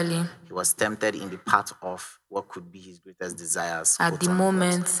 Actually, He was tempted in the part of what could be his greatest desires At quote the unquote,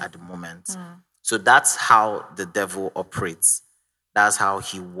 moment. At the moment. So that's how the devil operates. That's how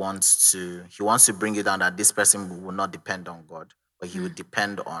he wants to bring you down, that this person will not depend on God, but he will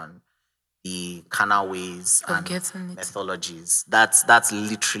depend on the carnal ways Of and getting it. methodologies. That's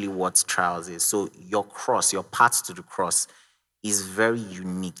literally what trials is. So your cross, your path to the cross, is very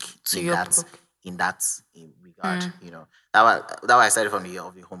unique To in your that regard. You know, that why I started from the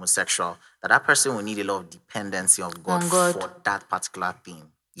of the homosexual, that person will need a lot of dependency of God, On God. for that particular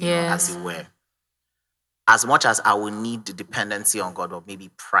thing. You know, as Yes. it were. As much as I will need the dependency on God, or maybe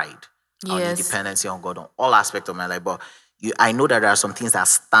pride, I'll need Yes. dependency on God on all aspects of my life. But I know that there are some things that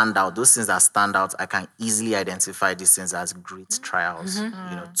stand out. Those things that stand out, I can easily identify these things as great trials,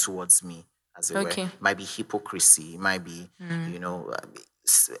 towards me, as it Okay. were. It might be hypocrisy, it might be,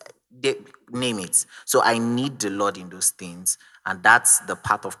 they, name it. So I need the Lord in those things, and that's the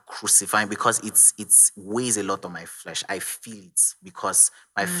part of crucifying, because it weighs a lot on my flesh. I feel it because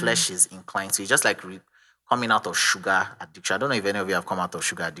my flesh is inclined to it. Just like coming out of sugar addiction. I don't know if any of you have come out of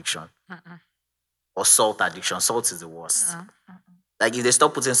sugar addiction or salt addiction. Salt is the worst. Like if they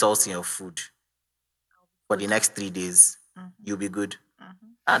stop putting salt in your food for the next 3 days, you'll be good.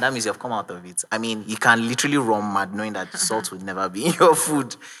 And that means you've come out of it. I mean, you can literally run mad knowing that salt will never be in your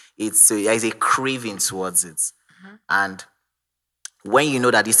food. There's a craving towards it. And when you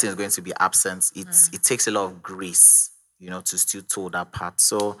know that this thing is going to be absent, it takes a lot of grace, to still toe that part.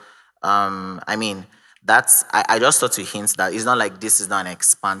 So, I mean, I just thought to hint that it's not like this is not an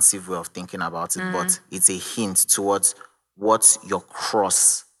expansive way of thinking about it, but it's a hint towards what your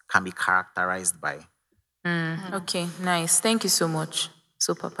cross can be characterized by. Okay, nice. Thank you so much.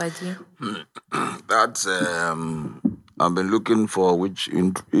 So, Papa D. That's I've been looking for which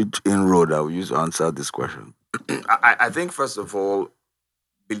inroad I will use to answer this question. I think first of all,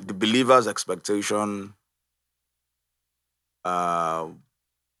 the believer's expectation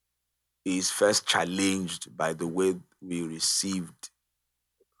is first challenged by the way we received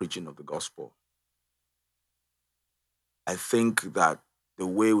the preaching of the gospel. I think that the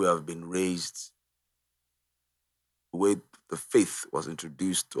way we have been raised, the way the faith was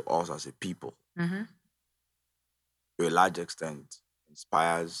introduced to us as a people, to a large extent,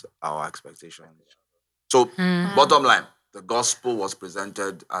 inspires our expectations. So, bottom line, the gospel was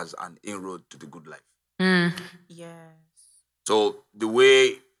presented as an inroad to the good life. Yes. So, the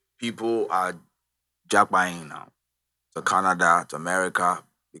way people are jackpying now to Canada, to America,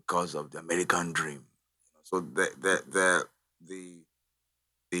 because of the American dream. So,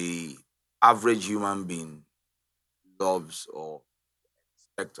 the average human being loves or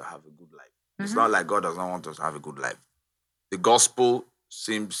expects to have a good life. It's not like God does not want us to have a good life. The gospel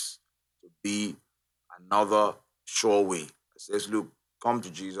seems to be another sure way. It says, look, come to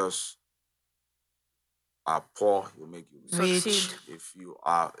Jesus. Are poor, he'll make you rich. Succeed. If you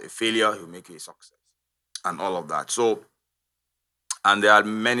are a failure, he'll make you a success. And all of that. So, and there are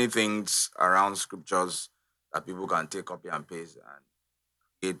many things around scriptures that people can take copy and paste and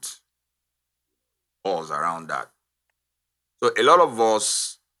get balls around that. So a lot of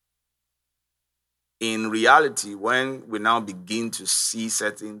us, in reality, when we now begin to see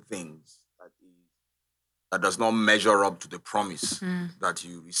certain things that does not measure up to the promise that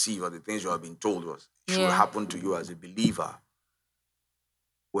you receive, or the things you have been told should happen to you as a believer,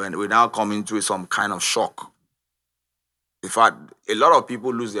 when we now come into some kind of shock. In fact, a lot of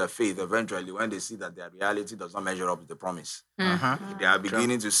people lose their faith eventually when they see that their reality does not measure up to the promise. They are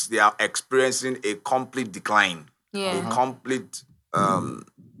beginning to, they are experiencing a complete decline Yeah. A complete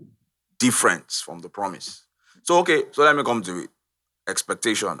difference from the promise. So let me come to it.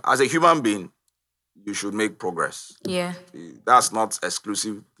 Expectation. As a human being, you should make progress. Yeah. That's not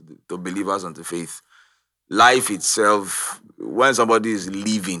exclusive to believers and to faith. Life itself, when somebody is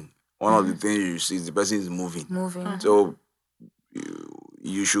living, one of the things you see is the person is moving. Moving. So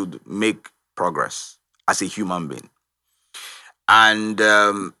you should make progress as a human being. And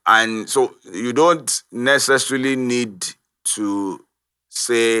so you don't necessarily need to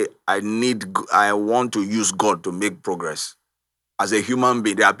say, I want to use God to make progress. As a human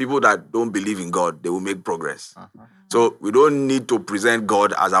being, there are people that don't believe in God, they will make progress. So we don't need to present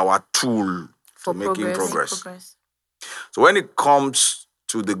God as our tool For to making progress. progress. So when it comes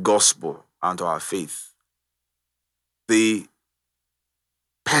to the gospel and to our faith, the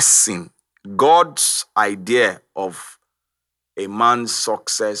person, God's idea of a man's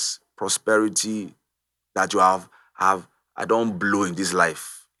success, prosperity that you have I don't blow in this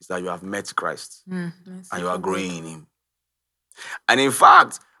life is that you have met Christ and you are growing in him. And in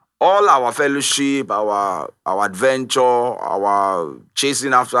fact, all our fellowship, our adventure, our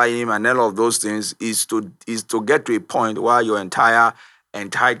chasing after him and all of those things is to get to a point where your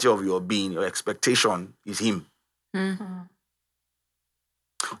entirety of your being, your expectation is him.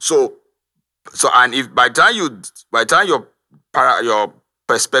 So and if by the time your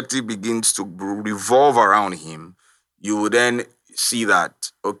perspective begins to revolve around him, you will then see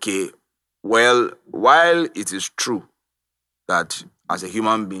that, okay, well, while it is true that as a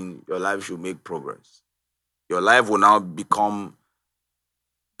human being, your life should make progress, your life will now become,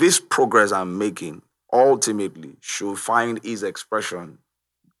 this progress I'm making ultimately should find its expression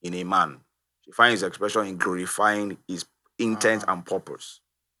in a man. Should find its expression in glorifying his intent and purpose.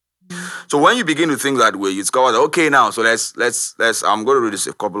 So when you begin to think that way, you discover that, okay, now, so let's I'm going to read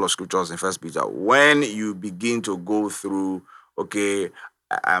a couple of scriptures in 1 Peter. When you begin to go through, okay,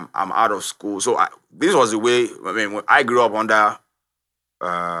 I'm out of school. So this was the way, when I grew up under,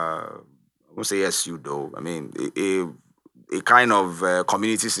 I won't say SU though, a kind of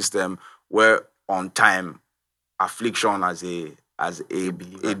community system where on time, affliction as a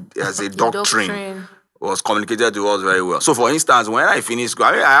doctrine was communicated to us very well. So, for instance, when I finished school,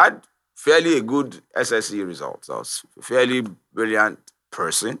 I had fairly a good SSC results. I was a fairly brilliant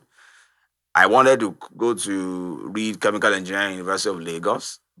person. I wanted to go to read chemical engineering at University of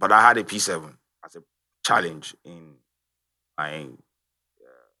Lagos, but I had a P7 as a challenge in my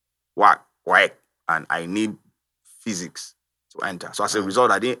work, and I need physics to enter. So, as a result,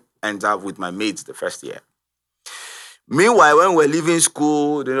 I didn't enter with my mates the first year. Meanwhile, when we're leaving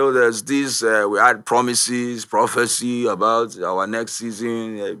school, there's this, we had promises, prophecy about our next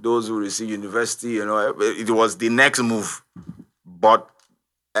season, those who receive university, it was the next move. But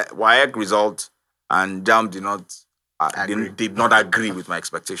WAEC result and JAMB did not agree with my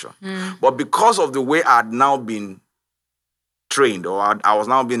expectation. But because of the way I had now been trained, or I was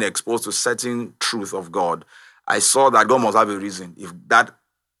now being exposed to certain truth of God, I saw that God must have a reason if that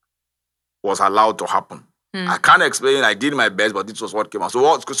was allowed to happen. I can't explain. I did my best, but this was what came out. So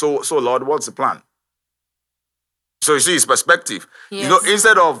Lord, what's the plan? So you see his perspective. Yes.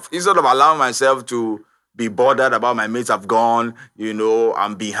 Instead of allowing myself to be bothered about my mates have gone,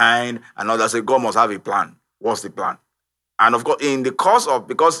 I'm behind, and all that, say God must have a plan. What's the plan? And of course,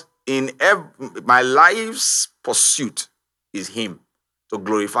 because my life's pursuit is him, to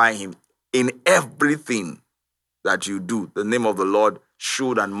glorify him in everything that you do. The name of the Lord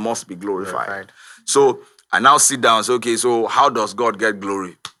should and must be glorified. So I now sit down and say, okay, so how does God get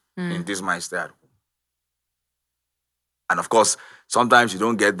glory in this mindset? And of course, sometimes you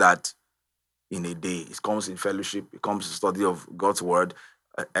don't get that in a day. It comes in fellowship. It comes in study of God's word,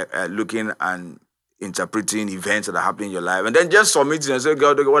 looking and interpreting events that are happening in your life, and then just submitting and say,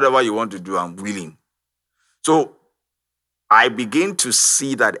 God, whatever you want to do, I'm willing. So I begin to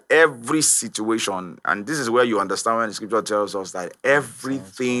see that every situation, and this is where you understand when the scripture tells us that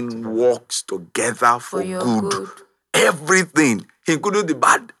everything works together for your good. Everything, including the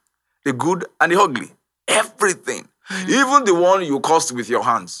bad, the good, and the ugly. Everything. Even the one you caused with your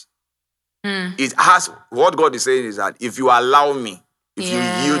hands. It has, what God is saying is that if you allow me, if you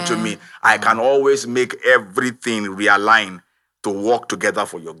yield to me, I can always make everything realign to work together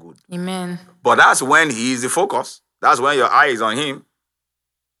for your good. Amen. But that's when he is the focus. That's when your eye is on him.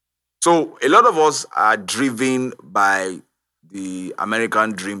 So a lot of us are driven by the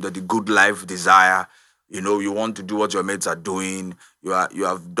American dream, the good life desire. You want to do what your mates are doing. You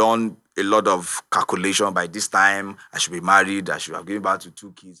have done a lot of calculation. By this time, I should be married. I should have given birth to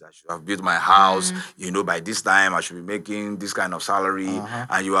 2 kids. I should have built my house. By this time, I should be making this kind of salary.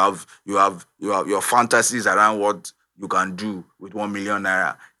 And you have your fantasies around what you can do with 1 million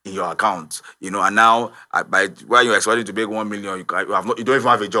naira in your account. And now by when you're expecting to make 1 million, you don't even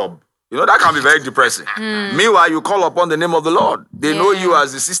have a job. That can be very depressing. Meanwhile, you call upon the name of the Lord. They know you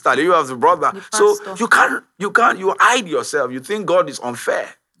as the sister, they know you as the brother. So you hide yourself. You think God is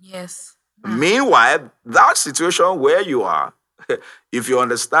unfair. Yes. Meanwhile, that situation where you are, if you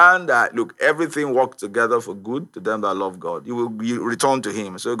understand that, look, everything works together for good to them that love God, you return to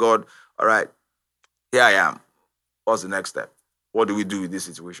Him. So God, all right, here I am. What's the next step? What do we do with this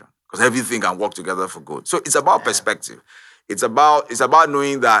situation? Because everything can work together for good. So it's about perspective. It's about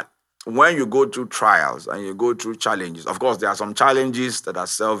knowing that when you go through trials and you go through challenges, of course, there are some challenges that are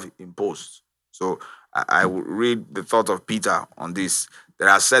self-imposed. So I will read the thought of Peter on this. There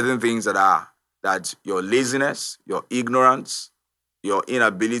are certain things that your laziness, your ignorance, your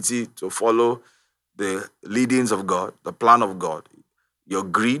inability to follow the leadings of God, the plan of God, your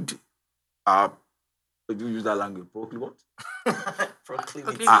greed, do you use that language?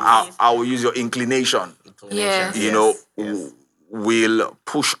 Proclivity. I will use your inclination. Yes. Will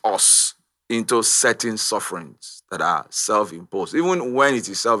push us into certain sufferings that are self-imposed. Even when it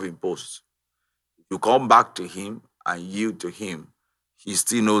is self-imposed, you come back to Him and yield to Him, He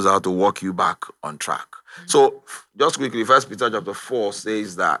still knows how to walk you back on track. So, just quickly, 1 Peter chapter 4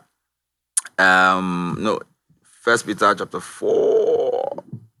 says that, 1 Peter chapter 4,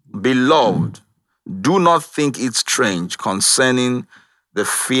 Beloved, do not think it strange concerning the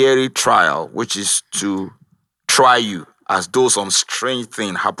fiery trial, which is to try you, as though some strange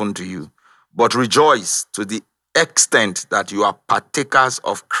thing happened to you. But rejoice to the extent that you are partakers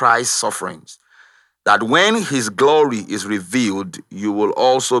of Christ's sufferings, that when His glory is revealed, you will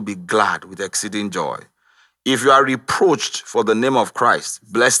also be glad with exceeding joy. If you are reproached for the name of Christ,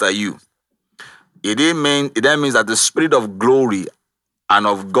 blessed are you. It then means that the Spirit of glory and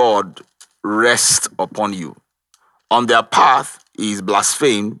of God rests upon you. On their path, He is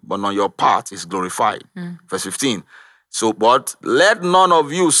blasphemed, but on your path, He is glorified. Verse 15. So, but let none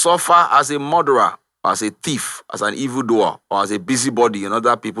of you suffer as a murderer, as a thief, as an evildoer, or as a busybody in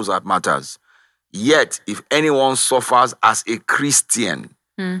other people's matters. Yet, if anyone suffers as a Christian,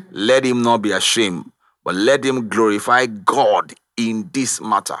 let him not be ashamed, but let him glorify God in this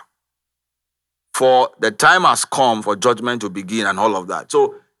matter. For the time has come for judgment to begin and all of that.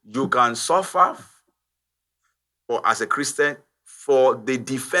 So, you can suffer as a Christian for the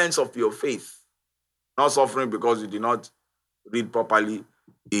defense of your faith. Not suffering because you did not read properly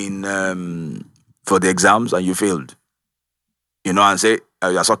for the exams and you failed. And say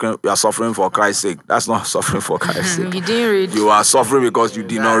you are suffering for Christ's sake. That's not suffering for Christ's sake. You didn't read. You are suffering because you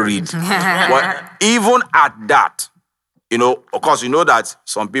did not read. But even at that, of course, that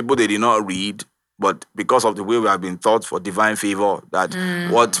some people, they did not read, but because of the way we have been taught for divine favor, that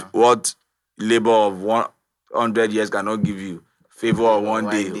what labor of 100 years cannot give you, favor of one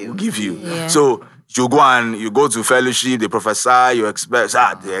day will give you. Yeah. So you go to fellowship, they prophesy, you expect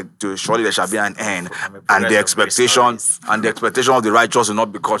surely there shall be an end, and the expectation of the righteous will not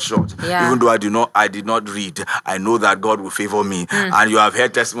be cut short. Yeah. Even though I did not read, I know that God will favor me. And you have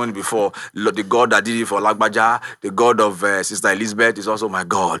heard testimony before. The God that did it for Lagbaja, the God of Sister Elizabeth is also my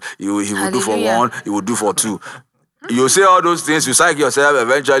God. He will do for one, He will do for two. You say all those things, you psych yourself,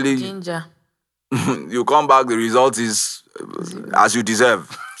 eventually Ginger. you come back, the result is as you deserve.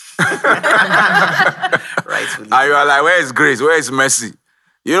 Rightfully. And you are like, where is grace? Where is mercy?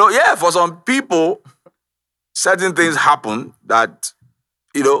 For some people, certain things happen that,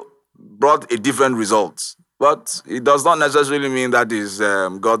 brought a different result. But it does not necessarily mean that is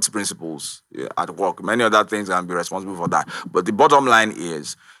God's principles at work. Many other things can be responsible for that. But the bottom line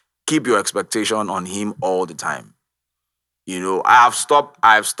is, keep your expectation on Him all the time. I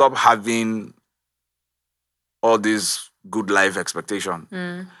have stopped having all this good life expectation.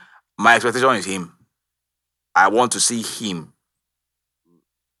 My expectation is Him. I want to see Him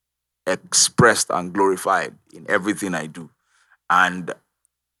expressed and glorified in everything I do. And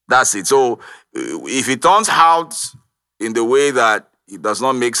that's it. So if it turns out in the way that it does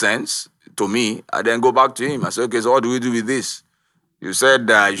not make sense to me, I then go back to Him. I say, okay, so what do we do with this? You said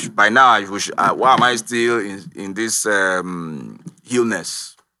by now, why am I still in this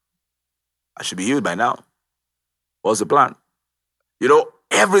illness? I should be healed by now. What's the plan?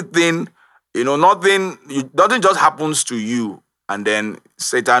 Everything, nothing just happens to you and then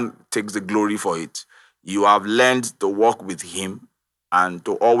Satan takes the glory for it. You have learned to walk with Him and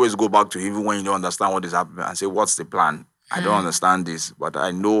to always go back to Him even when you don't understand what is happening and say, what's the plan? I don't understand this, but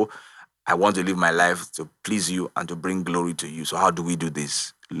I know I want to live my life to please you and to bring glory to you. So how do we do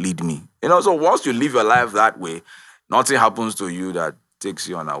this? Lead me. So once you live your life that way, nothing happens to you that takes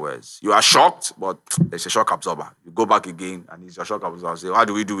you unawares. You are shocked, but there's a shock absorber. You go back again, and it's your shock absorber. Say, how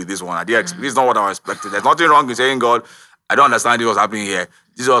do we do with this one? This is not what I expected. There's nothing wrong in saying, God, I don't understand what's happening here.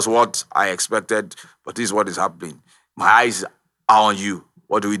 This was what I expected, but this is what is happening. My eyes are on you.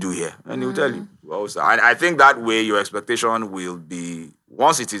 What do we do here? And he'll tell you. And I think that way your expectation will be,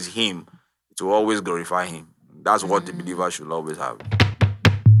 once it is him, it will always glorify him. That's what the believer should always have.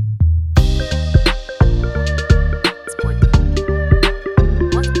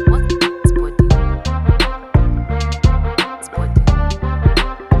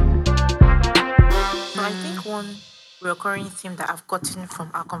 Recurring theme that I've gotten from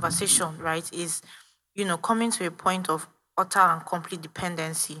our conversation, right, is, coming to a point of utter and complete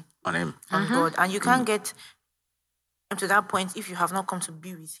dependency On him. on God. And you can't get to that point if you have not come to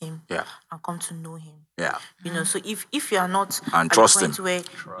be with him and come to know him. Yeah. So if you are not And at trust the point him. where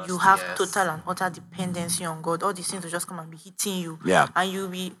you have total and utter dependency on God, all these things will just come and be hitting you. Yeah. And you'll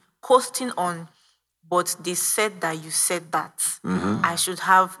be coasting on, but they said that you said that. I should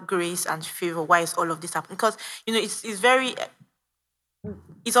have grace and favor. Why is all of this happening? Because, it's very,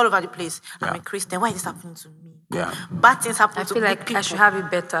 it's all over the place. I'm a Christian. Why is this happening to me? Yeah. Bad things happen I to feel good like people. I should have it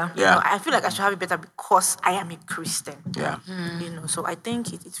better. I feel like I should have it better because I am a Christian. Yeah. So I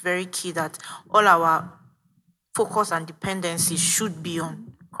think it's very key that all our focus and dependency should be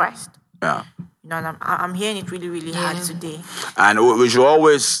on Christ. Yeah. And I'm hearing it really, really hard today. And we should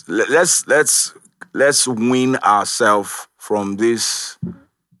always let's win ourselves from this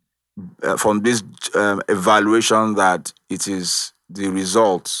evaluation that it is the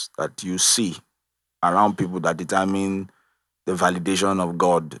results that you see around people that determine the validation of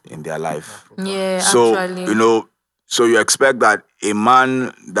God in their life. Yeah, So actually. so you expect that a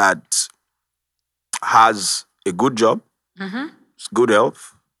man that has a good job, good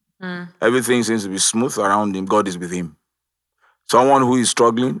health, everything seems to be smooth around him, God is with him. Someone who is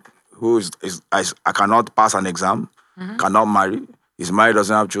struggling, who I cannot pass an exam, cannot marry, he's married,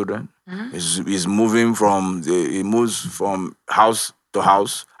 doesn't have children, he's moving he moves from house to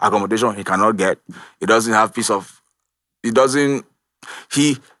house, accommodation he cannot get, he doesn't have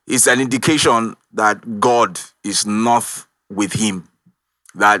it's an indication that God is not with him.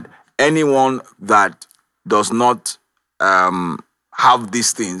 That anyone that does not have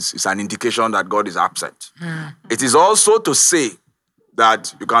these things is an indication that God is absent. It is also to say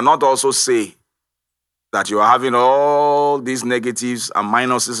that you cannot also say that you are having all these negatives and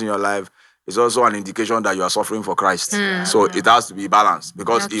minuses in your life. It's also an indication that you are suffering for Christ. So it has to be balanced.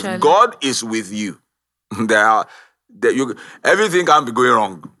 Because Actually. if God is with you, everything can be going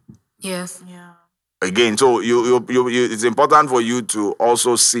wrong. Yes. Yeah. Again, so you it's important for you to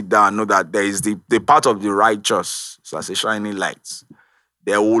also sit down and know that there is the part of the righteous, so as a shining light.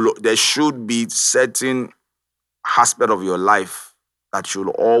 There should be certain aspect of your life that should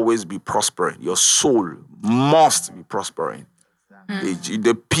always be prospering. Your soul must be prospering.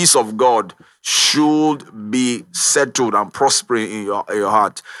 The peace of God should be settled and prospering in your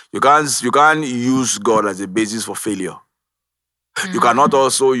heart. You can't use God as a basis for failure. You cannot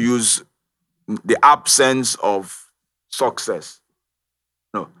also use the absence of success.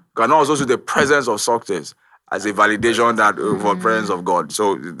 No, you cannot also use the presence of success as a validation that for presence of God.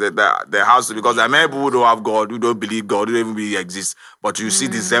 So there has to, because there are many people who don't have God, who don't believe God, who don't even believe He exists, but you see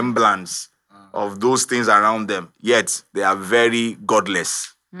the semblance of those things around them. Yet they are very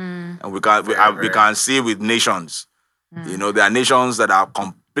godless, and we can see with nations. There are nations that are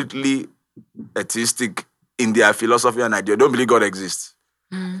completely atheistic in their philosophy and idea. They don't believe God exists.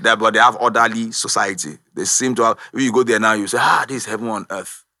 But they have orderly society. They seem to have. If you go there now, you say, this is heaven on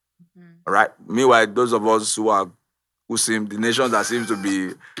earth. All right. Meanwhile, those of us the nations that seem to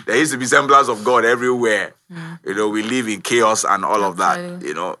be, there used to be semblance of God everywhere. We live in chaos and all of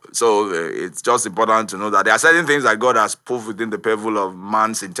that. So it's just important to know that there are certain things that God has put within the purview of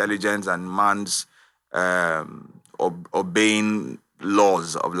man's intelligence and man's obeying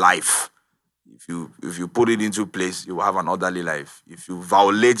laws of life. If you put it into place, you will have an orderly life. If you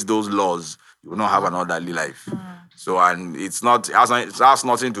violate those laws, you will not have an orderly life. So, and it has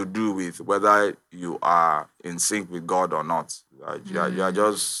nothing to do with whether you are in sync with God or not. You are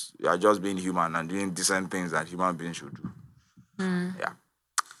just being human and doing decent things that human beings should do. Yeah.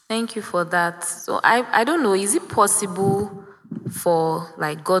 Thank you for that. So I don't know, is it possible for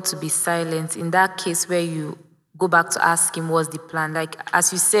God to be silent in that case where you go back to ask Him what's the plan?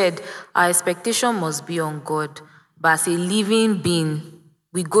 As you said, our expectation must be on God, but as a living being,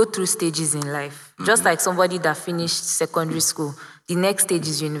 we go through stages in life. Just like somebody that finished secondary school, the next stage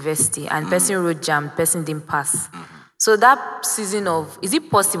is university, and person wrote JAM, person didn't pass. So that season of, is it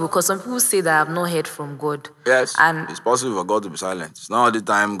possible? Because some people say that I've not heard from God. Yes, And it's possible for God to be silent. It's not all the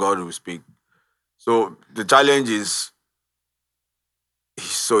time God will speak. So the challenge is,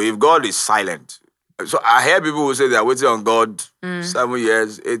 so if God is silent, so I hear people who say they are waiting on God 7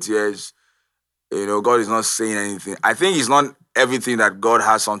 years, 8 years, God is not saying anything. I think it's not everything that God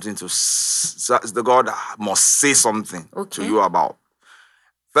has something to, the God must say something to you about.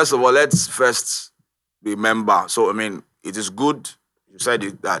 First of all, let's first remember, so it is good, you said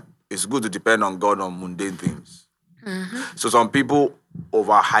it, that it's good to depend on God on mundane things. So some people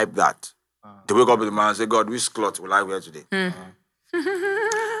overhype that. They wake up in the morning and say, God, which cloth will I wear today?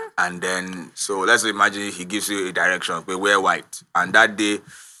 And then, so let's imagine he gives you a direction, we wear white. And that day,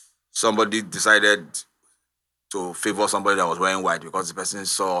 somebody decided to favor somebody that was wearing white because the person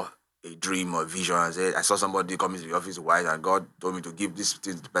saw a dream or vision and said, I saw somebody coming to the office with white and God told me to give this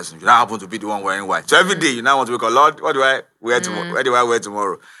thing to the person. You now happen to be the one wearing white. So every day you now want to wake up, Lord, what do I wear tomorrow? Where do I wear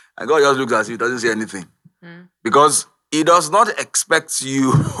tomorrow? And God just looks at you, he doesn't say anything. Because he does not expect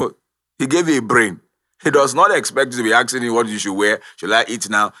you, he gave you a brain. He does not expect you to be asking you what you should wear. Should I eat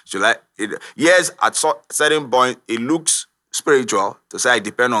now? Should I eat? Yes, at certain point, it looks spiritual to say I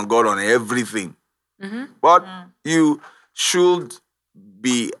depend on God on everything. But you should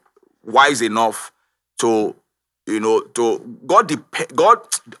be wise enough to, God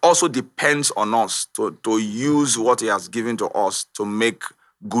also depends on us to use what he has given to us to make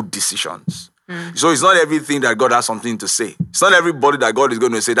good decisions. So it's not everything that God has something to say. It's not everybody that God is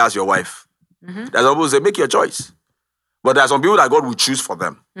going to say, that's your wife. There's some people who say, make your choice. But there are some people that God will choose for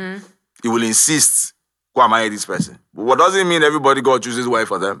them. He will insist, go and marry this person. But what doesn't mean everybody God chooses wife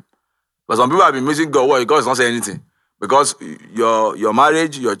for them. But some people have been missing God. Well, God is not saying anything. Because your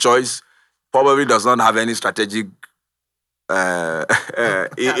marriage, your choice, probably does not have any strategic into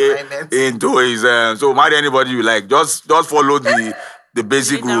his. So marry anybody you like. Just follow the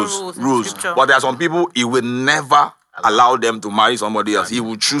basic rules. But there are some people, he will never allow them to marry somebody else. He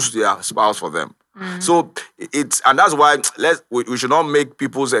will choose their spouse for them. So and that's why we should not make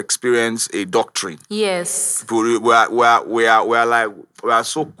people's experience a doctrine. yes. We are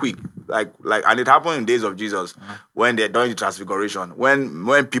so quick, and it happened in days of Jesus when they're during the transfiguration,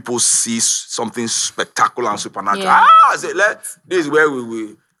 when people see something spectacular and supernatural. Yeah. This is where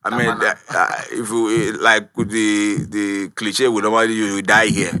we if we like the cliche we normally use, we die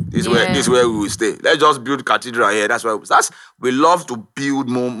here. This is where we will stay. Let's just build cathedral here. We love to build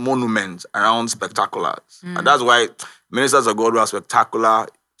more monuments around spectaculars, and that's why ministers of God who have spectacular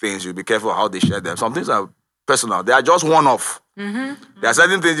things, you be careful how they share them. Some things are personal. They are just one-off. There are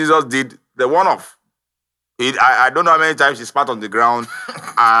certain things Jesus did. They're one-off. I don't know how many times he spat on the ground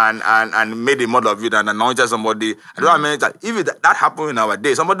and made a mud of it and anointed somebody. I don't know how many times. If that happened in our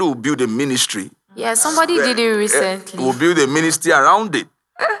day, somebody will build a ministry. Yeah, somebody did it recently. We'll build a ministry around it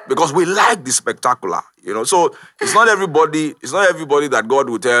because we like the spectacular. So it's not everybody that God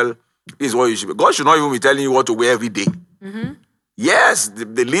will tell this is what you should be. God should not even be telling you what to wear every day. Yes,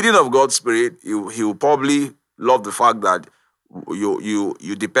 the leading of God's Spirit, he will probably love the fact that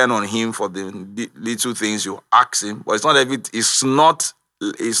you depend on him for the little things you ask him, but it's not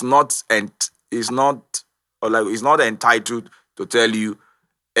entitled to tell you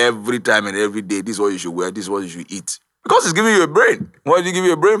every time and every day this is what you should wear, this is what you should eat, because he's giving you a brain. What did he give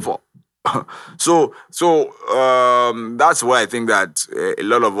you a brain for? So that's why I think that a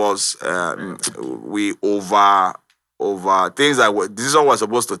lot of us we over things that decision was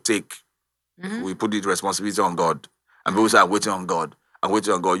supposed to take. We put the responsibility on God. And people say, I'm waiting on God. I'm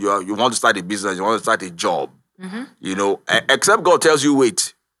waiting on God. You want to start a business, you want to start a job. Except God tells you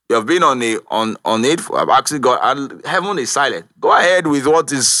wait. You have been on it. I've asked God, and heaven is silent. Go ahead with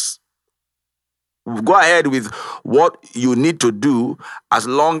what you need to do, as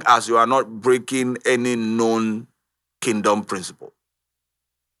long as you are not breaking any known kingdom principle.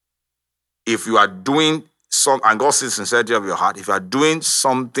 If you are doing and God sees the sincerity of your heart, if you are doing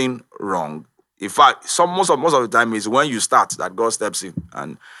something wrong, in fact, most of the time is when you start that God steps in.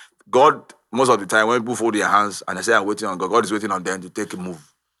 And God, most of the time, when people fold their hands and they say, I'm waiting on God, God is waiting on them to take a move.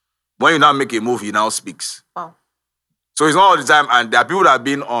 When you now make a move, he now speaks. Wow. So it's not all the time. And there are people that have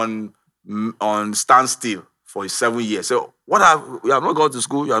been on standstill for 7 years. So you have not gone to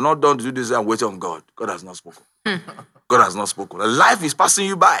school, you are not done to do this, I'm waiting on God. God has not spoken. God has not spoken. Life is passing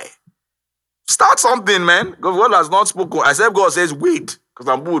you by. Start something, man. God has not spoken. Except God says, wait. Because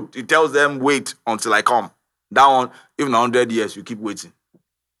I'm good. He tells them, wait until I come. That one, even 100 years, you keep waiting.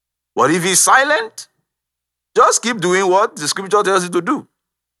 But if he's silent, just keep doing what the scripture tells you to do.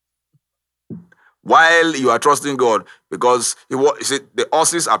 while you are trusting God, because he said the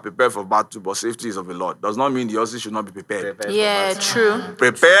horses are prepared for battle, but safety is of the Lord. Does not mean the horses should not be prepared. Yeah, true.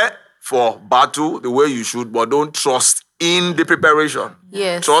 Prepare for battle the way you should, but don't trust in the preparation.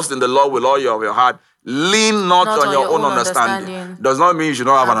 Yes. Trust in the Lord with all your heart. Lean not on your own understanding. Does not mean you should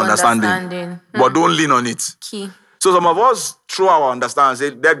not have an understanding. But don't lean on it. Key. So some of us, through our understanding, say,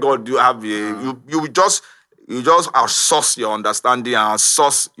 let God do have you just outsource your understanding and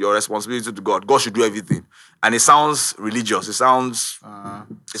outsource your responsibility to God. God should do everything. And it sounds religious. It sounds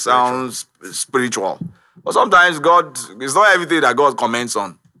spiritual. But sometimes God, it's not everything that God comments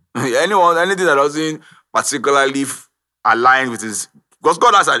on. Anything that doesn't particularly align with his, because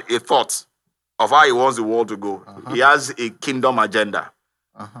God has a thought of how he wants the world to go. He has a kingdom agenda.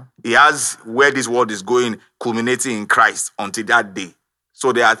 He has where this world is going, culminating in Christ until that day.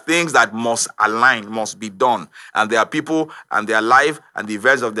 So there are things that must align, must be done. And there are people and their life and the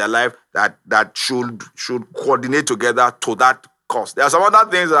events of their life that should coordinate together to that cause. There are some other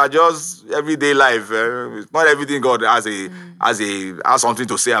things that are just everyday life. It's not everything God has something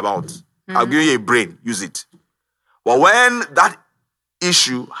to say about. I'll give you a brain, use it. But when that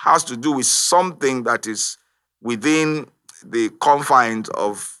issue has to do with something that is within the confines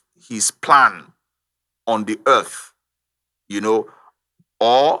of his plan on the earth,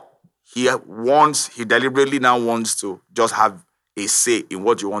 or he deliberately now wants to just have a say in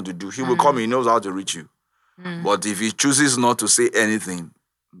what you want to do, he will come, he knows how to reach you. But if he chooses not to say anything,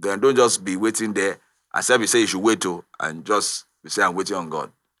 then don't just be waiting there. Except he say you should wait and just say, I'm waiting on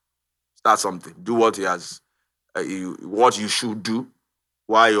God. Start something. Do what he has, what you should do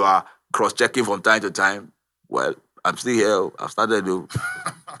while you are cross-checking from time to time. Well, I'm still here. I've started to.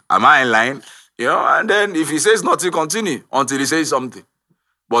 Am I in line? And then if he says nothing, continue until he says something.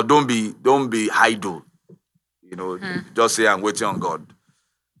 But don't be idle. Just say, I'm waiting on God.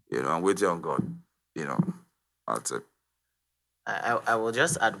 I'm waiting on God. That's it. I will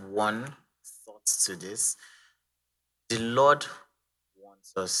just add one thought to this. The Lord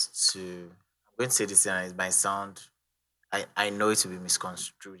wants us to, I'm going to say this and it might sound, I know it will be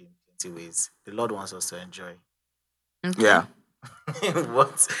misconstrued in plenty ways. The Lord wants us to enjoy. Okay. Yeah.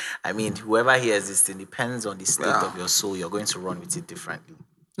 Whoever hears this thing, depends on the state of your soul. You're going to run with it differently.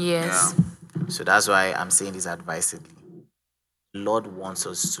 Yes. Yeah. So that's why I'm saying this advisedly. The Lord wants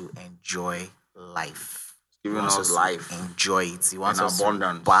us to enjoy life. Giving us life. To enjoy it. He wants us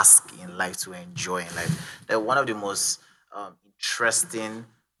abundance. to bask in life, to enjoy in life. One of the most interesting,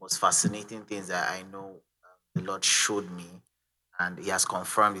 most fascinating things that I know the Lord showed me, and he has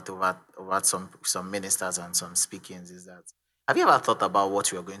confirmed it over some ministers and some speakings, is that, have you ever thought about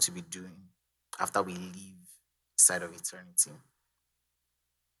what we are going to be doing after we leave the side of eternity?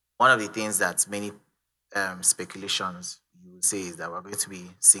 One of the things that many speculations you will say is that we're going to be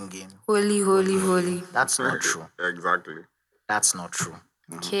singing Holy, holy, holy. That's not true. Exactly. That's not true.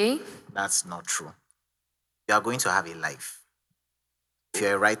 Okay. That's not true. You are going to have a life. If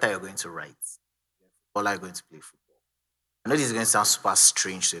you're a writer, you're going to write. If you're a footballer, you're going to play football. I know this is going to sound super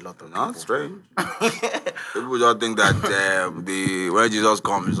strange to a lot of people. Not strange. People just think that when Jesus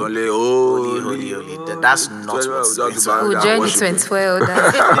comes, it's only holy. That's not what's going to happen. We'll join the 24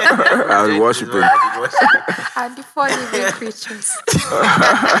 elders and worshiping. and the 4 living creatures.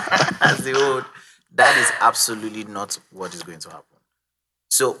 That is absolutely not what is going to happen.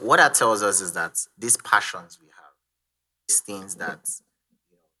 So what that tells us is that these passions we have, these things that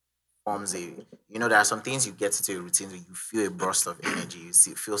forms there are some things you get into a routine where you feel a burst of energy, you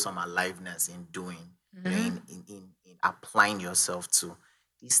feel some aliveness in doing, in applying yourself to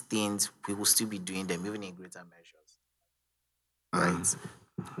these things. We will still be doing them even in greater measures, right?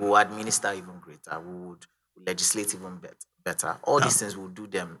 We will administer even greater. We would legislate even better. All these things we'll do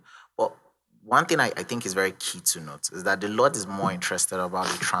them. But one thing I think is very key to note is that the Lord is more interested about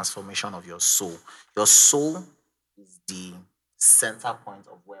the transformation of your soul. Your soul is the center point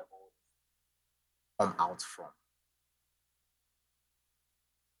of where all come out from.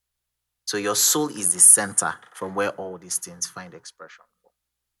 So your soul is the center from where all these things find expression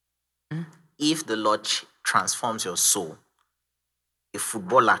from. If the Lord transforms your soul, a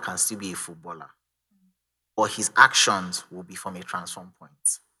footballer can still be a footballer, but his actions will be from a transform point.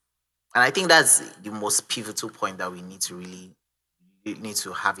 And I think that's the most pivotal point that we need to really need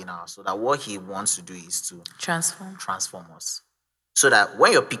to have in our soul, that what he wants to do is to transform us. So that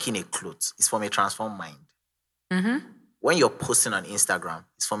when you're picking a cloth, it's from a transformed mind. When you're posting on Instagram,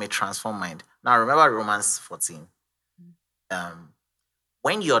 it's from a transformed mind. Now, remember Romans 14.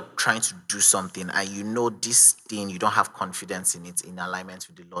 When you're trying to do something and you know this thing, you don't have confidence in it, in alignment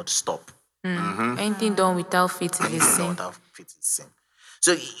with the Lord, stop. Anything done without faith is sin. Without faith is sin.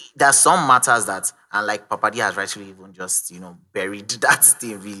 So there are some matters that, and like Papa D has rightly even just, buried that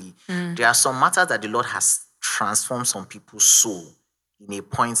thing really. There are some matters that the Lord has transformed some people's soul in a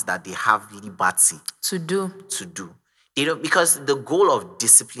point that they have liberty To do. to do. Because the goal of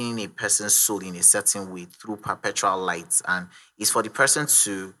disciplining a person's soul in a certain way through perpetual light and is for the person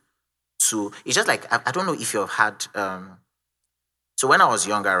to it's just like I don't know if you've had so when I was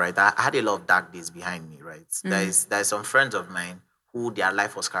younger, right, I had a lot of dark days behind me, right? There's some friends of mine who their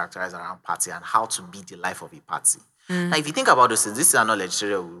life was characterized around party and how to be the life of a party. Now, if you think about those things, this is not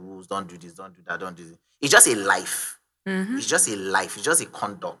legislative rules, don't do this, don't do that, don't do this. It's just a life. It's just a life. It's just a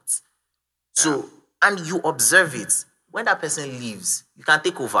conduct. So, and you observe it. When that person leaves, you can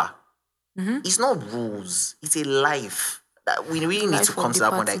take over. It's not rules. It's a life. That we really need Life to of come to the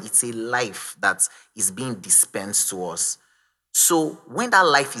that point that party. it's a life that is being dispensed to us. So when that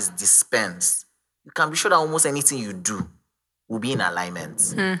life is dispensed, you can be sure that almost anything you do will be in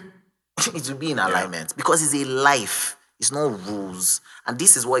alignment. It will be in alignment because it's a life. It's not rules. And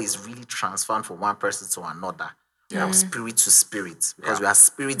this is what is really transferred from one person to another. From spirit to spirit. Because we are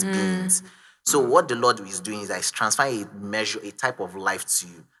spirit beings. So what the Lord is doing is that He's transferring a type of life to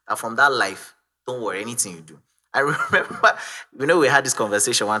you. And from that life, don't worry, anything you do. I remember, we had this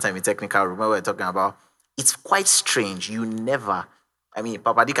conversation one time in technical. Remember we were talking about, it's quite strange. You never,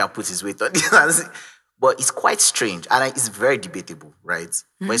 Papa D can put his weight on this, but it's quite strange. And it's very debatable, right?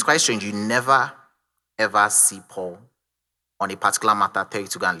 But it's quite strange. You never, ever see Paul on a particular matter tell you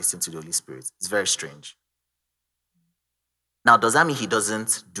to go and listen to the Holy Spirit. It's very strange. Now, does that mean he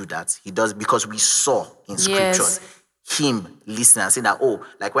doesn't do that? He does, because we saw in scriptures him listening and saying that,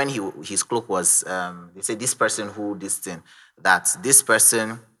 like when his cloak was, they say this person who this thing, that this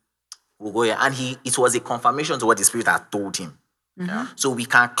person will go here. And it was a confirmation to what the Spirit had told him. So we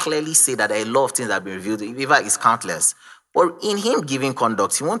can clearly say that a lot of things have been revealed. River is countless. But in him giving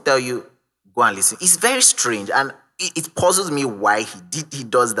conduct, he won't tell you, go and listen. It's very strange. And it puzzles me why he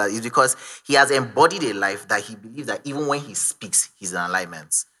does that. It's because he has embodied a life that he believes that even when he speaks, he's in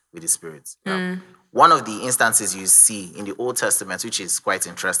alignment with the Spirit. One of the instances you see in the Old Testament, which is quite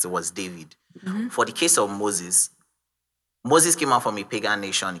interesting, was David. For the case of Moses came out from a pagan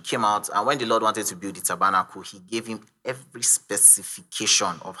nation. He came out, and when the Lord wanted to build the tabernacle, He gave him every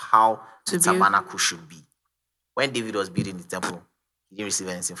specification of how the tabernacle should be. When David was building the temple, he didn't receive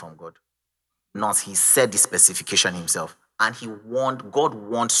anything from God. Not, he said the specification himself. And God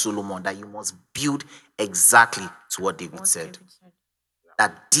warned Solomon that you must build exactly to what David said.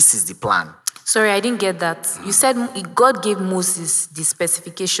 That this is the plan. Sorry, I didn't get that. You said God gave Moses the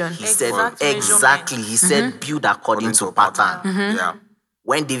specification. He said exactly. He said build according to pattern.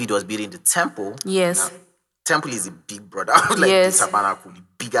 When David was building the temple, temple is a big brother, like the tabernacle, the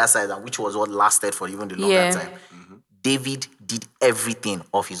bigger size, and which was what lasted for even the longer time. David did everything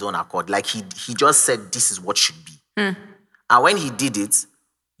of his own accord. Like he just said, this is what should be. And when he did it,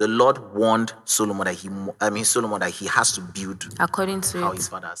 the Lord warned Solomon that he has to build according to how his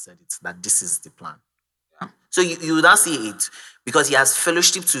father has said it, that this is the plan. So you now see it because he has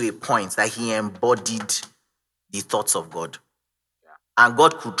fellowship to a point that he embodied the thoughts of God. And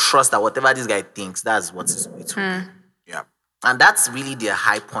God could trust that whatever this guy thinks, that's what it will be. And that's really the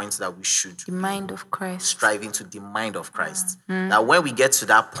high point that we should the mind of Christ. Strive into the mind of Christ. That when we get to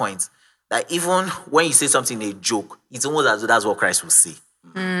that point, that even when you say something in a joke, it's almost as though that's what Christ will say.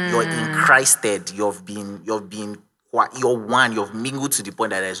 You're in Christed. You're one. You've mingled to the point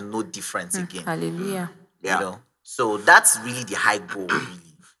that there's no difference again. Hallelujah. So that's really the high goal.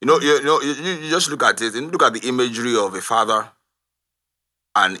 Really. You just look at it and look at the imagery of a father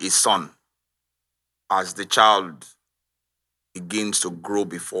and his son as the child begins to grow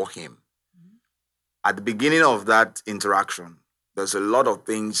before him. At the beginning of that interaction, there's a lot of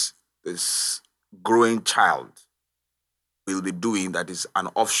things this growing child will be doing that is an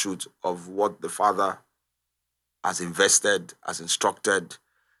offshoot of what the father has invested, has instructed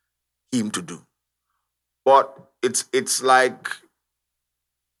him to do. But it's like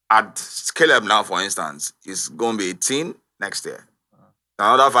at Caleb now, for instance, he's going to be 18 next year.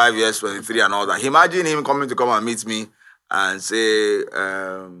 Another 5 years, 23 and all that. Imagine him coming to come and meet me and say,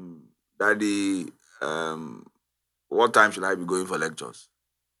 Daddy, what time should I be going for lectures?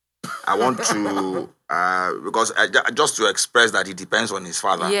 I want to, because just to express that it depends on his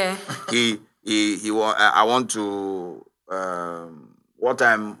father. Yeah. I want to, what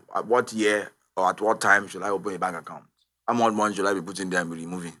time, what year, or at what time should I open a bank account? How much money should I be putting there and be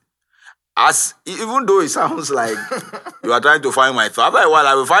removing? Even though it sounds like you are trying to find my thought, after a while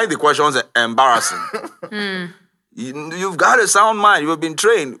I will find the questions embarrassing. You've got a sound mind. You've been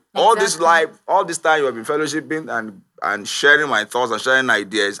trained. Exactly. All this time you have been fellowshipping and sharing my thoughts and sharing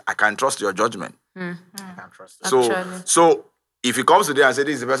ideas, I can trust your judgment. I can trust it. Actually. So if he comes today and says,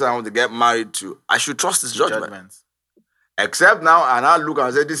 this is the person I want to get married to, I should trust his judgment. Judgments. Except now, and I look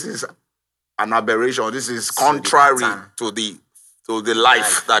and say, this is an aberration. This is contrary to the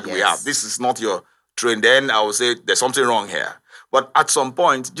life that we have. This is not your train. Then I will say, there's something wrong here. But at some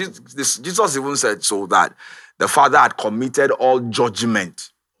point, Jesus even said so that the Father had committed all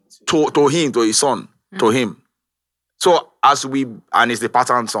judgment to him, to his Son, to him. So and it's the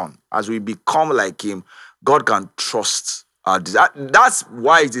pattern son, as we become like him, God can trust our desire. That's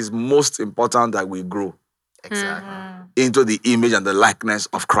why it is most important that we grow Exactly. into the image and the likeness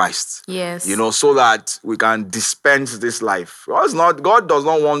of Christ. Yes. So that we can dispense this life. God does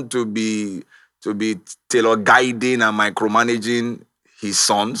not want to be tailor guiding and micromanaging his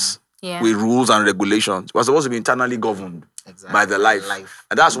sons with rules and regulations. We're supposed to be internally governed by the life.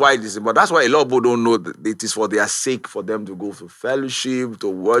 And that's why but that's why a lot of people don't know that it is for their sake for them to go to fellowship, to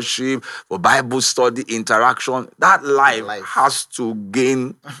worship, for Bible study, interaction. That life has to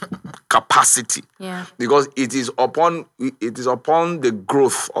gain capacity. Yeah. Because it is upon the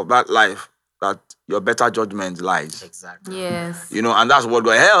growth of that life that your better judgment lies. Exactly. Yes. And that's what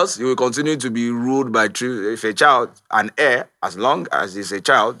God else. You will continue to be ruled by if a child, an heir, as long as he's a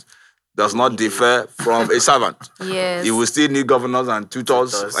child, does not differ from a servant. Yes. He will still need governors and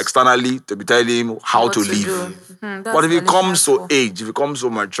tutors externally to be telling him how to live. But if he comes to age, if he comes to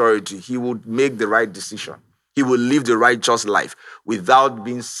maturity, he would make the right decision. He will live the righteous life without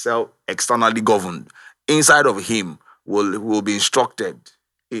being externally governed. Inside of him will be instructed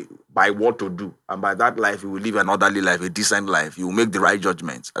by what to do. And by that life, he will live an orderly life, a decent life. He will make the right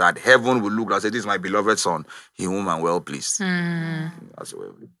judgments. That heaven will look and say, this is my beloved son, in whom I'm well pleased. That's the way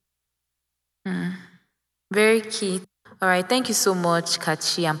we live. Very key. All right, thank you so much,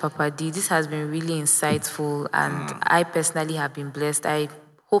 Kachi and Papa D. This has been really insightful, and I personally have been blessed. I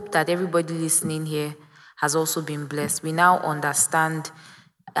hope that everybody listening here has also been blessed. We now understand,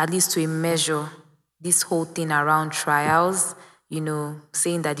 at least to a measure, this whole thing around trials,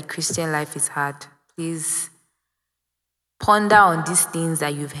 saying that the Christian life is hard. Please ponder on these things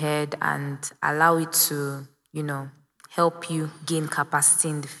that you've heard and allow it to, help you gain capacity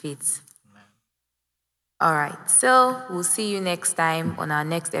in the faith. All right, so we'll see you next time on our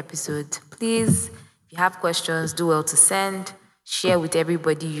next episode. Please, if you have questions, do well to send, share with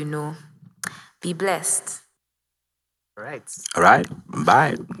everybody you know. Be blessed. All right. All right.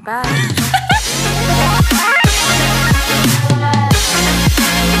 Bye. Bye.